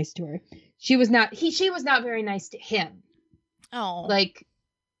very nice to her. She was not very nice to him. Oh. Like,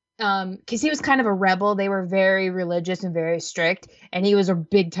 because he was kind of a rebel. They were very religious and very strict, and he was a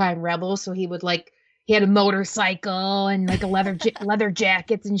big time rebel. So he would he had a motorcycle and like a leather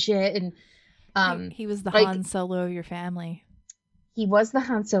jackets and shit. And he was the Han Solo of your family. He was the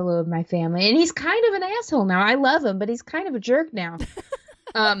Han Solo of my family, and he's kind of an asshole now. I love him, but he's kind of a jerk now.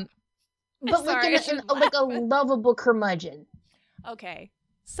 But like a lovable curmudgeon. Okay,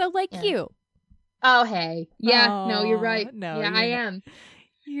 so like you. Oh hey, yeah. No, you're right. No, yeah, I am.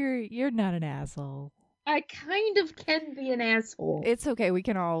 You're not an asshole. I kind of can be an asshole. It's okay. We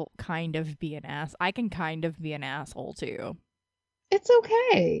can all kind of be an ass. I can kind of be an asshole too. It's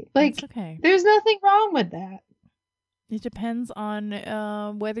okay. Like, it's okay. There's nothing wrong with that. It depends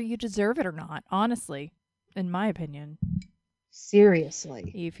on whether you deserve it or not, honestly, in my opinion. Seriously.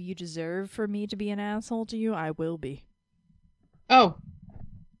 If you deserve for me to be an asshole to you, I will be. Oh.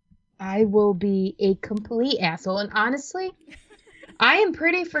 I will be a complete asshole. And honestly, I am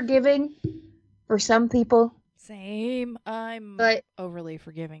pretty forgiving for some people. Same. I'm overly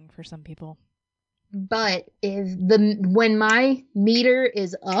forgiving for some people. But when my meter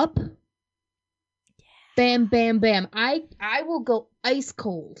is up, bam, bam, bam, I will go ice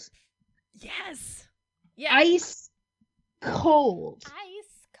cold. Yes. Ice cold.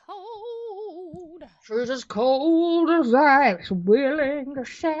 Ice cold. She's as cold as ice, willing to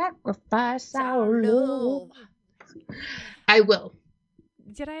sacrifice our love. I will.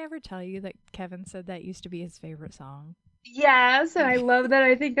 Did I ever tell you that Kevin said that used to be his favorite song? Yes, and I love that.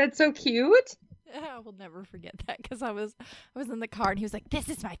 I think that's so cute. I will never forget that because I was in the car and he was like, "This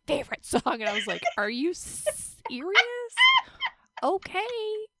is my favorite song," and I was like, "Are you serious?" Okay.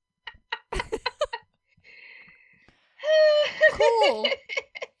 Cool.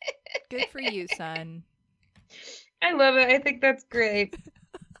 Good for you, son. I love it. I think that's great.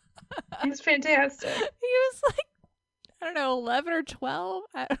 It's fantastic. He was like, I don't know, 11 or 12?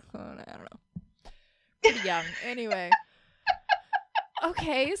 I don't know. Pretty young. Anyway.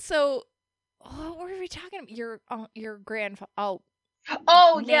 Okay, so what were we talking about? Your grandfather. Oh,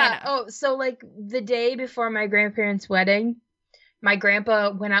 Oh, yeah. Nana. Oh, so like the day before my grandparents' wedding, my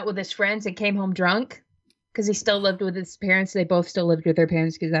grandpa went out with his friends and came home drunk because he still lived with his parents. They both still lived with their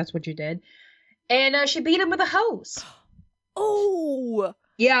parents because that's what you did. And she beat him with a hose. Oh.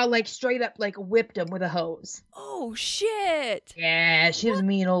 Yeah, like straight up, like whipped him with a hose. Oh, shit. Yeah, she was a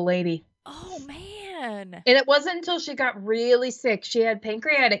mean old lady. Oh, man. And it wasn't until she got really sick. She had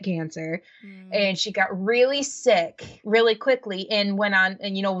pancreatic cancer and she got really sick really quickly and went on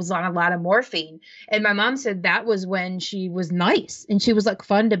and, was on a lot of morphine. And my mom said that was when she was nice and she was like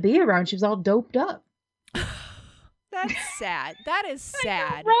fun to be around. She was all doped up. That's sad. That is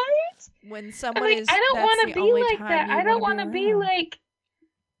sad. Right? When someone I don't want to be like that. I don't want to be like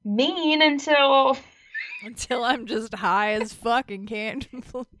mean until I'm just high as fuck and can't.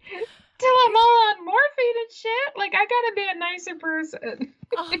 Till I'm all on morphine and shit. Like, I gotta be a nicer person.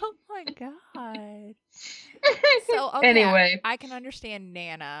 Oh my god. So, okay, anyway. I can understand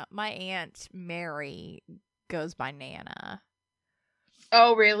Nana. My Aunt Mary goes by Nana.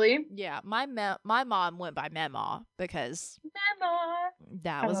 Oh, really? Yeah, my mom went by Mema because Mema.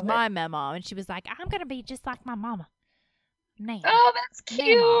 that was my Mema. And she was like, I'm going to be just like my mama. Nana. Oh, that's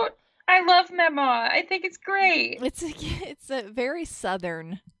cute. Mema. I love Mema. I think it's great. It's a very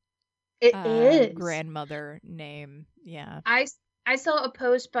southern It is grandmother name. Yeah. I saw a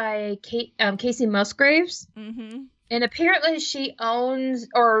post by Casey Musgraves, and apparently she owns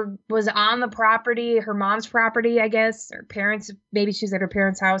or was on the property, her mom's property, I guess, or parents. Maybe she's at her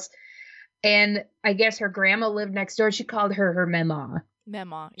parents' house, and I guess her grandma lived next door. She called her Mema.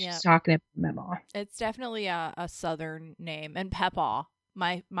 Mema, yeah. She's talking about Mema. It's definitely a southern name, and Pepaw.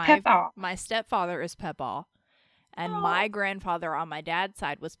 My stepfather is Pepaw. And my grandfather on my dad's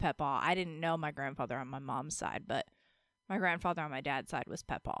side was Pepaw. I didn't know my grandfather on my mom's side, but my grandfather on my dad's side was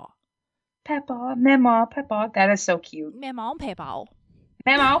Pepaw. Pepaw, Mema, Pepaw. That is so cute. Mema, Pepaw.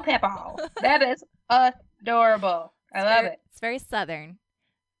 Mema, Pepaw. That is adorable. I love it. It's very southern.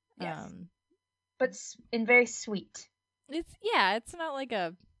 Yes. But very sweet. It's not like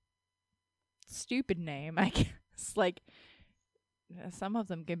a stupid name, I guess. Like, some of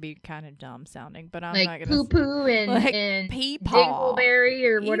them can be kind of dumb sounding, but I'm not gonna poo and Peepaw Dingleberry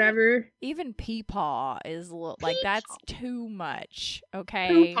or whatever. Even Peepaw is like that's too much.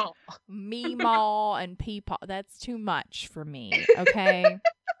 Okay, Meemaw and Peepaw, that's too much for me. Okay,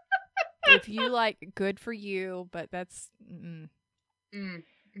 if you like, good for you, but that's.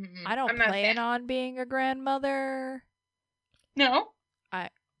 I don't plan on being a grandmother. No,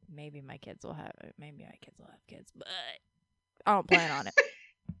 maybe my kids will have kids, but I don't plan on it.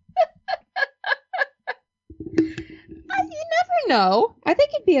 You never know. I think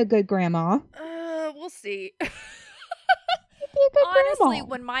you'd be a good grandma. We'll see. You'd be a good Honestly, grandma.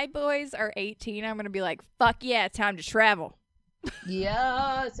 when my boys are 18, I'm going to be like, fuck yeah, time to travel.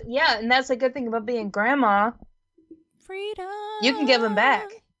 Yes. Yeah, and that's a good thing about being grandma. Freedom. You can give them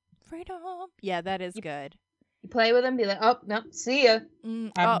back. Freedom. Yeah, that is good. You play with them, be like, oh, no, see ya.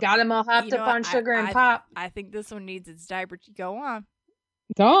 I've got them all hopped up on sugar and pop. I think this one needs its diaper. Go on.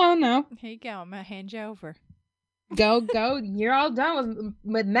 Go on now. Here you go. I'm going to hand you over. Go. You're all done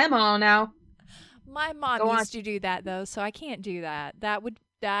with Memo now. My mom used to do that, though, so I can't do that. That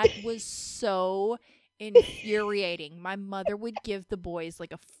was so infuriating. My mother would give the boys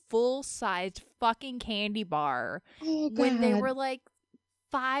like a full-sized fucking candy bar when they were like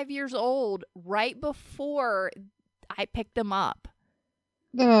 5 years old, right before I picked them up.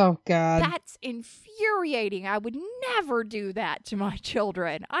 Oh, God. That's infuriating. I would never do that to my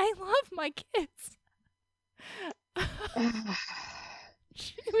children. I love my kids.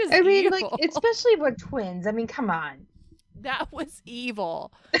 I mean, evil. Like, especially with twins. I mean, come on. That was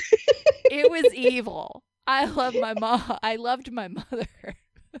evil. It was evil. I love my mom. I loved my mother.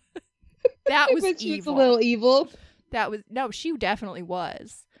 That was evil. She was a little evil. She definitely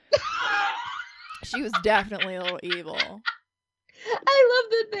was. She was definitely a little evil. I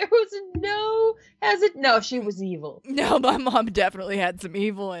love that there was no, she was evil. No, my mom definitely had some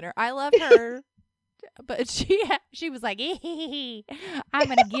evil in her. I love her. But she was like, I'm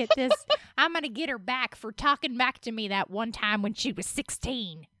gonna get her back for talking back to me that one time when she was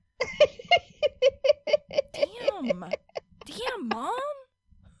 16. Damn, Mom.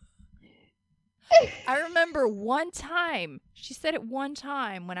 I remember one time, she said it one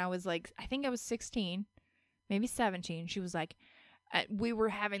time when I was like, I think I was 16, maybe 17. She was like, we were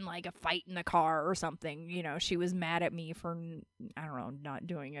having like a fight in the car or something. You know, she was mad at me for, I don't know, not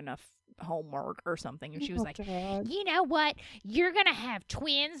doing enough homework or something. And she was like, God. You know what? You're going to have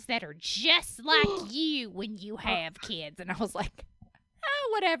twins that are just like you when you have kids. And I was like,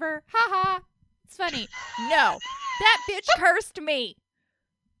 whatever. Ha ha. It's funny. No, That bitch cursed me.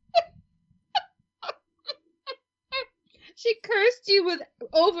 She cursed you with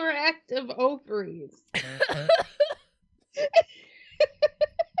overactive ovaries. And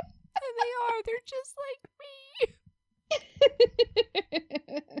they are. They're just like me.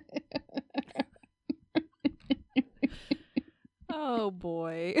 Oh,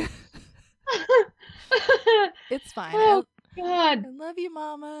 boy. It's fine. Oh, God. I love you,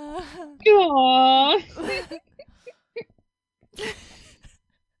 Mama. Aww.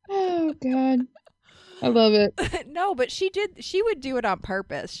 Oh, God. I love it. No, but she would do it on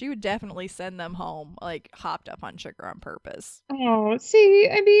purpose. She would definitely send them home, like, hopped up on sugar on purpose. Oh, see,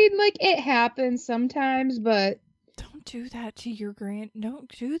 I mean, like, it happens sometimes, but... Don't do that to your don't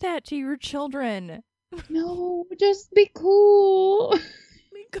do that to your children. No, just be cool.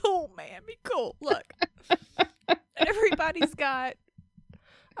 Be cool, man. Be cool. Look. Everybody's got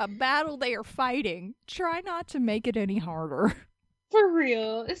a battle they are fighting. Try not to make it any harder. For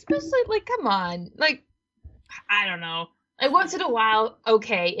real. Especially, like, come on. Like, I don't know. Like, once in a while,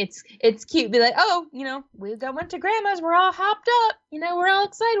 okay, it's cute. Be like, oh, you know, we went to grandma's. We're all hopped up. You know, we're all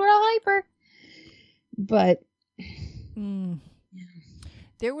excited. We're all hyper. But...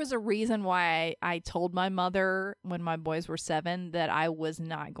 There was a reason why I told my mother when my boys were 7 that I was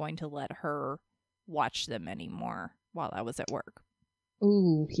not going to let her watch them anymore while I was at work.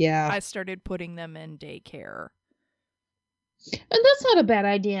 Ooh, yeah. I started putting them in daycare. And that's not a bad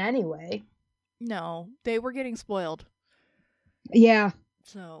idea anyway. No, they were getting spoiled. Yeah.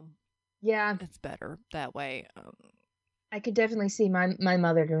 So, yeah. It's better that way. I could definitely see my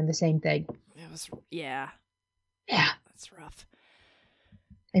mother doing the same thing. It was, yeah. Yeah. That's rough.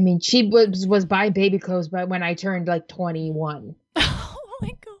 I mean, she was buying baby clothes but when I turned like 21. Oh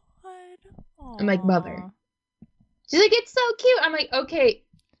my God. Aww. I'm like, mother. She's like, it's so cute. I'm like, okay,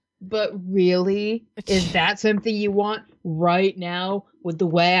 but really? Is that something you want right now with the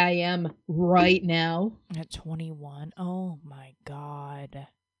way I am right now? At 21? Oh my God.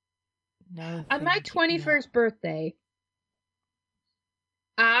 No. On my 21st birthday,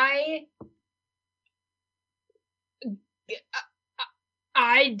 I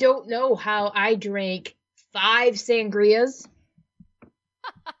don't know how I drank 5 sangrias,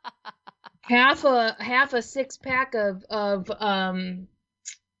 half a 6-pack of oh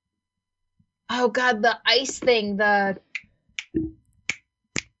God, the ice thing, they're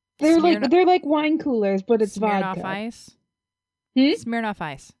like wine coolers, but it's Smirnoff vodka. Ice? Smirnoff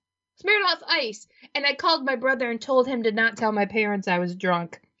Ice. Smirnoff Ice. And I called my brother and told him to not tell my parents I was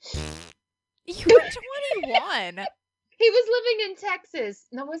drunk. You were 21. He was living in Texas.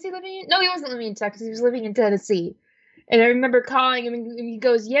 No, was he living in... No, he wasn't living in Texas. He was living in Tennessee. And I remember calling him, and he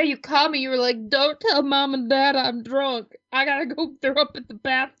goes, yeah, you called me. You were like, don't tell Mom and Dad I'm drunk. I gotta go throw up at the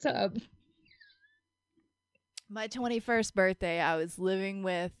bathtub. My 21st birthday, I was living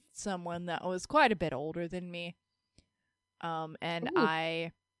with someone that was quite a bit older than me. And Ooh.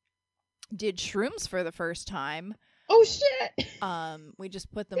 I did shrooms for the first time. Oh, shit. We just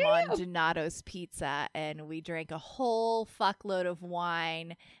put them on Donato's pizza, and we drank a whole fuckload of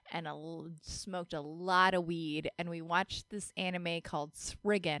wine and smoked a lot of weed, and we watched this anime called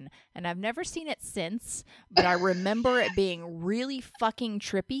Spriggan, and I've never seen it since, but I remember it being really fucking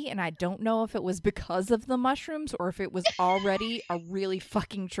trippy, and I don't know if it was because of the mushrooms or if it was already a really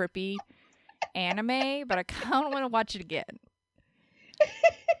fucking trippy anime, but I kind of want to watch it again.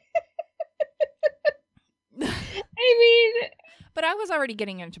 I mean... But I was already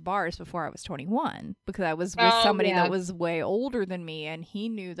getting into bars before I was 21 because I was with somebody that was way older than me, and he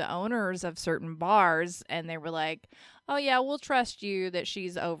knew the owners of certain bars, and they were like, oh yeah, we'll trust you that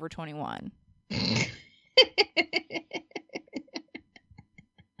she's over 21.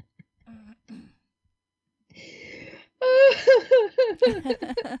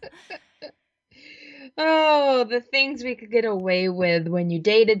 Oh, the things we could get away with when you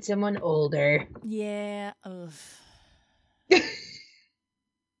dated someone older. Yeah. Ugh.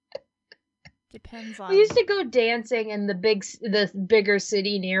 Depends on. We used to go dancing in the bigger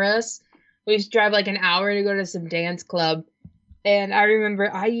city near us. We used to drive like an hour to go to some dance club. And I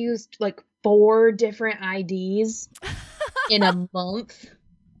remember I used like 4 different IDs in a month.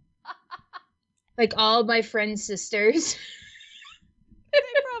 Like all my friends' sisters. They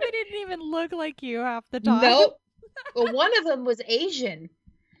probably didn't even look like you half the time. Nope. Well, one of them was Asian.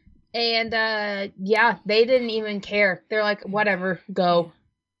 And yeah, they didn't even care. They're like, whatever, go.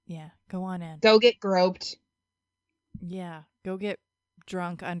 Yeah, go on in. Go get groped. Yeah, go get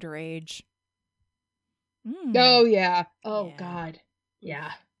drunk underage. Oh, yeah. Oh, yeah. God.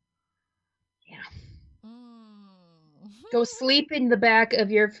 Yeah. Yeah. Go sleep in the back of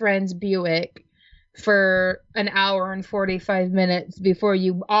your friend's Buick for an hour and 45 minutes before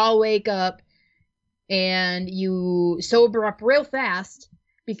you all wake up and you sober up real fast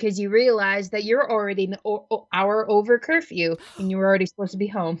because you realize that you're already an hour over curfew and you were already supposed to be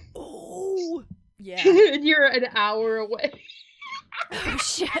home. Oh, yeah. And you're an hour away. Oh,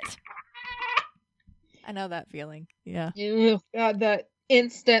 shit. I know that feeling. Yeah. Oh, God, that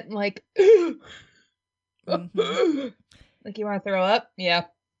instant, like, Mm-hmm. like you want to throw up? Yeah.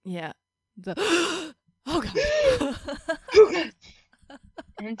 Yeah. Oh, God. Oh, God.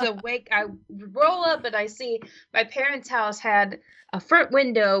 And to wake, I roll up and I see my parents' house had a front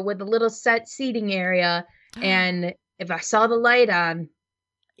window with a little set seating area. And if I saw the light on,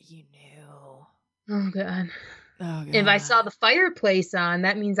 You knew. oh, God. Oh, God. If I saw the fireplace on,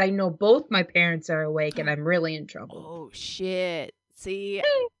 that means I know both my parents are awake and I'm really in trouble. Oh, shit. See,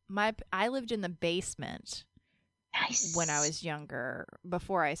 I lived in the basement. Nice. When I was younger,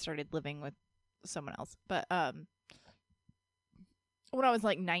 before I started living with someone else. But when I was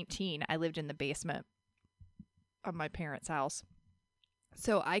like 19, I lived in the basement of my parents' house.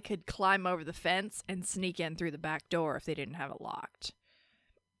 So I could climb over the fence and sneak in through the back door if they didn't have it locked.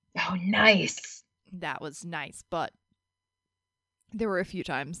 Oh, nice. That was nice, but there were a few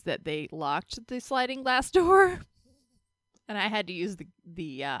times that they locked the sliding glass door, and I had to use the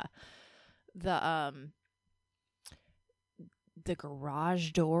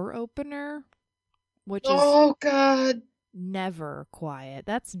garage door opener, which is God, never quiet.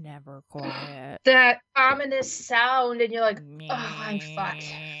 That's never quiet. That ominous sound, and you're like, oh, I'm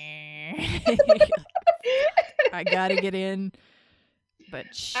fucked. I gotta get in,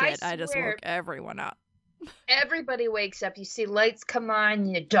 but shit, I just woke everyone up. Everybody wakes up. You see lights come on.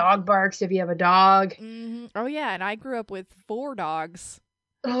 Your dog barks if you have a dog. Mm-hmm. Oh yeah, and I grew up with 4 dogs.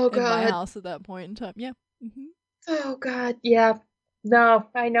 Oh God, in my house at that point in time. Yeah. Mm-hmm. Oh God, yeah. No,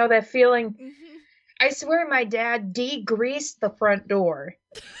 I know that feeling. Mm-hmm. I swear my dad degreased the front door.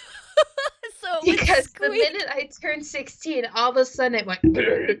 So because the minute I turned 16, all of a sudden it went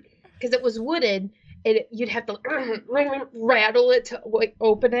because it was wooden, and you'd have to rattle it to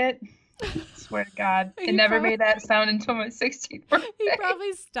open it. I swear to God, I never made that sound until my 16th birthday. He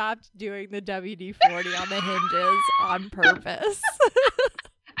probably stopped doing the WD-40 on the hinges on purpose.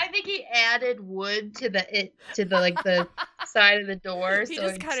 I think he added wood to the side of the door. He so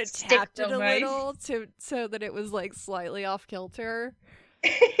just kind of tapped it a little so that it was like slightly off kilter.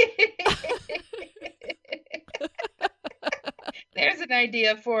 There's an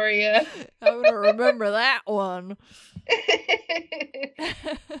idea for you. I'm gonna remember that one.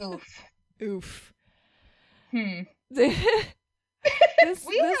 Oof. We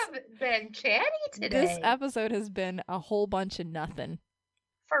have been chatty today. This episode has been a whole bunch of nothing.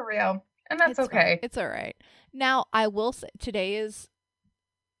 For real. And that's okay. Fine. It's all right. Now, I will say, today is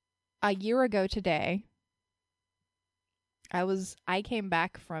a year ago today. I came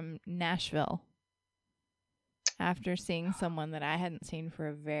back from Nashville after seeing someone that I hadn't seen for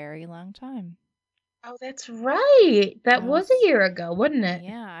a very long time. Oh, that's right. That was a year ago, wasn't it?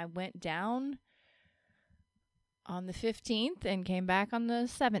 Yeah, I went down on the 15th and came back on the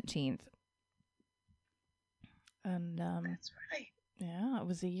 17th. And that's right. Yeah, it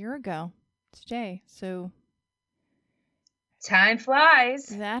was a year ago today. So time flies.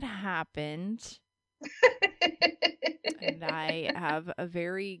 That happened. And I have a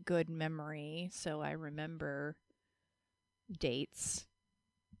very good memory, so I remember dates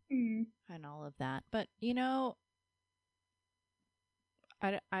and all of that. But, you know,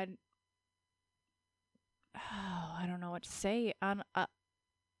 I don't know what to say. I'm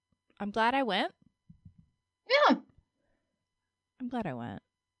glad I went. Yeah. I'm glad I went.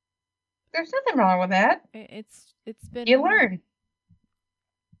 There's nothing wrong with that. It's been you learn.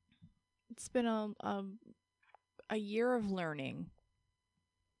 It's been a year of learning.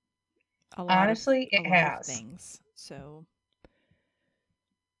 Honestly, it has things. So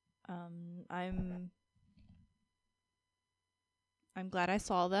I'm glad I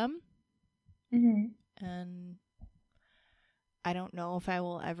saw them. Mm-hmm. And I don't know if I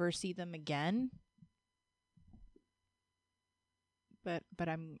will ever see them again. But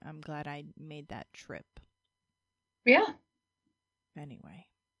I'm glad I made that trip. Yeah. Anyway.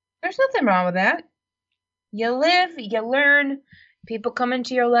 There's nothing wrong with that. You live, you learn. People come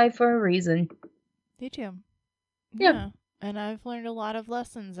into your life for a reason. They do. Yeah. And I've learned a lot of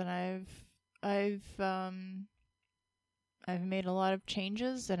lessons, and I've made a lot of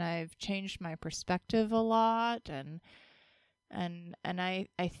changes, and I've changed my perspective a lot, and I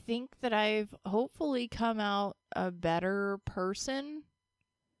think that I've hopefully come out a better person.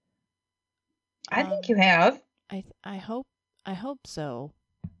 I think you have. I hope so.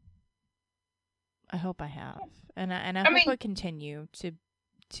 I hope I have. And I mean, hope I continue to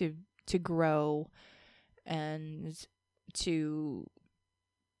grow and to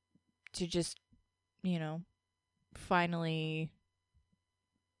just, finally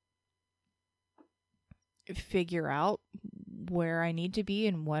figure out where I need to be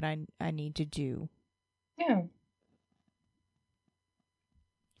and what I need to do. Yeah.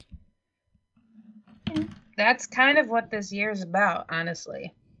 That's kind of what this year's about,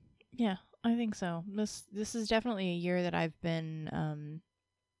 honestly. Yeah, I think so. This is definitely a year that I've been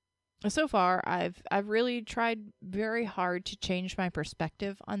so far I've really tried very hard to change my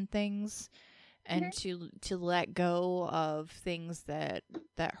perspective on things and to let go of things that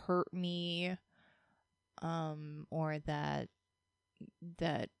hurt me or that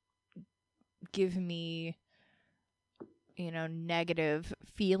give me negative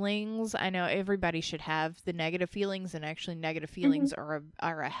feelings. I know everybody should have the negative feelings, and actually negative feelings are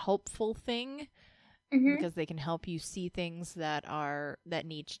a helpful thing because they can help you see things that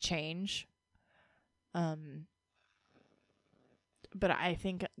need to change. But I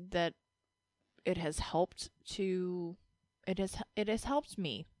think that it has helped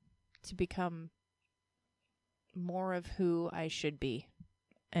me to become more of who I should be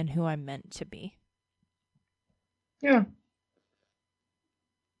and who I'm meant to be. Yeah.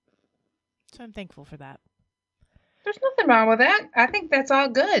 So I'm thankful for that. There's nothing wrong with that. I think that's all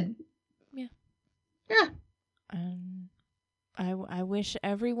good. Yeah. Yeah. I wish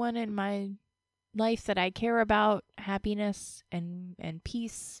everyone in my life that I care about happiness and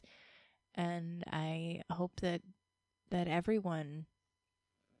peace, and I hope that everyone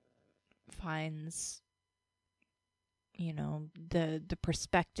finds the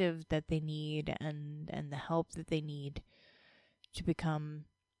perspective that they need and the help that they need to become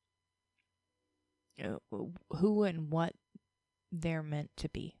who and what they're meant to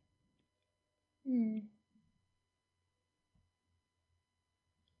be.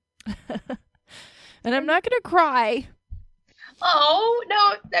 And I'm not gonna cry. Oh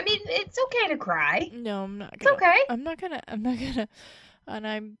no! I mean, it's okay to cry. No, I'm not. It's okay. I'm not gonna.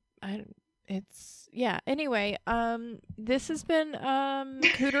 And it's yeah. Anyway, this has been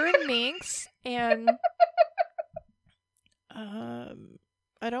Cooter and Minx, and I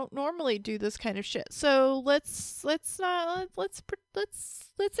don't normally do this kind of shit. So let's end it on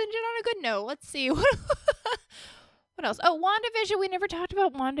a good note. Let's see what else. Oh, WandaVision. We never talked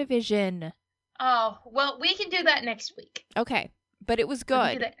about WandaVision. Oh, well, we can do that next week. Okay, but it was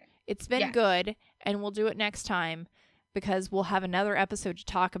good. It's been good, and we'll do it next time because we'll have another episode to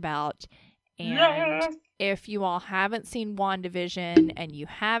talk about. And if you all haven't seen WandaVision and you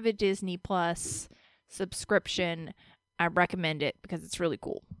have a Disney Plus subscription, I recommend it because it's really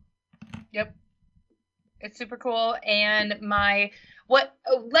cool. Yep. It's super cool. And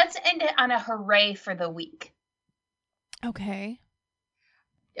let's end it on a hooray for the week. Okay.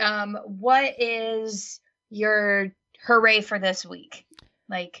 What is your hooray for this week?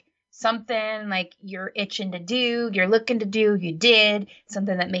 Like something like you're itching to do, you're looking to do, you did,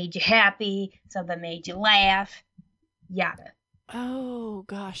 something that made you happy, something that made you laugh, yada. Oh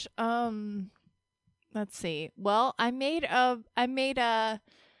gosh. Let's see. Well, I made a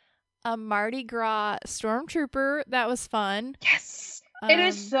Mardi Gras stormtrooper. That was fun. Yes. It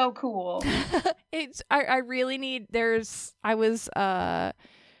is so cool. I really need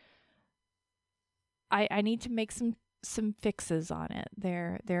I need to make some fixes on it.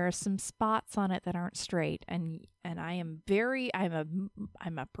 There are some spots on it that aren't straight, and I'm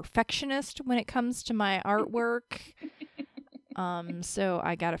a perfectionist when it comes to my artwork. So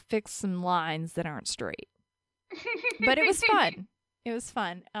I got to fix some lines that aren't straight. But it was fun. It was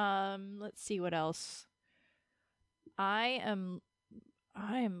fun. Let's see what else. I am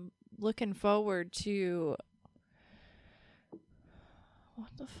looking forward to. What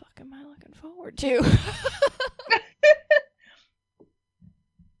the fuck am I looking forward to?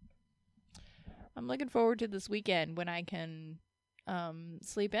 I'm looking forward to this weekend when I can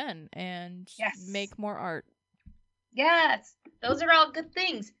sleep in and make more art. Yes, those are all good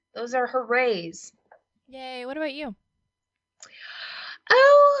things. Those are hoorays. Yay! What about you?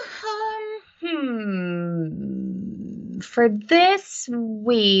 Oh, for this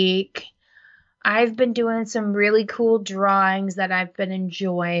week, I've been doing some really cool drawings that I've been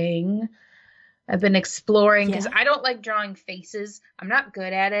enjoying. I've been exploring because I don't like drawing faces. I'm not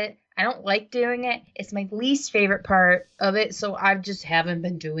good at it. I don't like doing it. It's my least favorite part of it, so I just haven't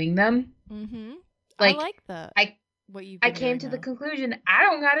been doing them. Mm-hmm. Like, I like that. I came to the conclusion I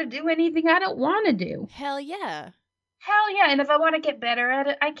don't got to do anything I don't want to do. Hell yeah. Hell yeah. And if I want to get better at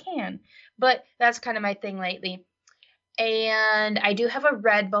it, I can. But that's kind of my thing lately. And I do have a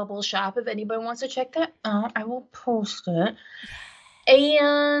Redbubble shop if anybody wants to check that out. I will post it.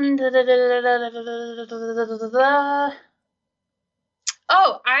 And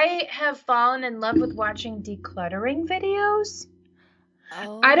oh, I have fallen in love with watching decluttering videos.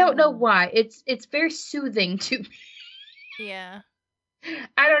 Oh. I don't know why. It's very soothing to me. Yeah.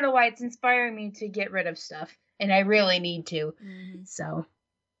 I don't know why it's inspiring me to get rid of stuff, and I really need to. Mm-hmm. So,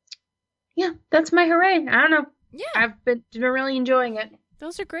 yeah, that's my hooray. I don't know. Yeah. I've been really enjoying it.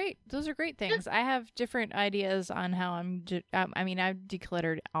 Those are great. Those are great things. I have different ideas on how I mean, I've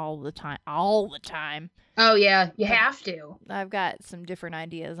decluttered all the time. Oh, yeah. You have to. I've got some different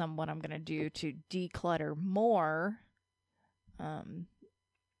ideas on what I'm going to do to declutter more.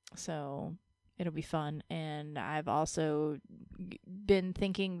 So it'll be fun. And I've also been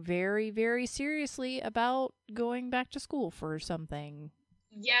thinking very, very seriously about going back to school for something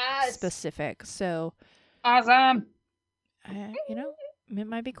specific. So awesome. You know, it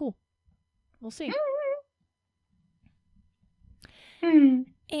might be cool. We'll see. And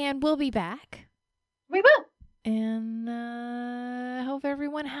we'll be back. We will. And I hope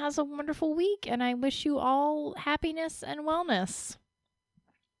everyone has a wonderful week. And I wish you all happiness and wellness.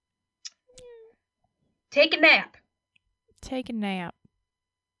 Take a nap. Take a nap.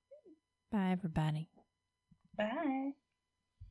 Bye, everybody. Bye.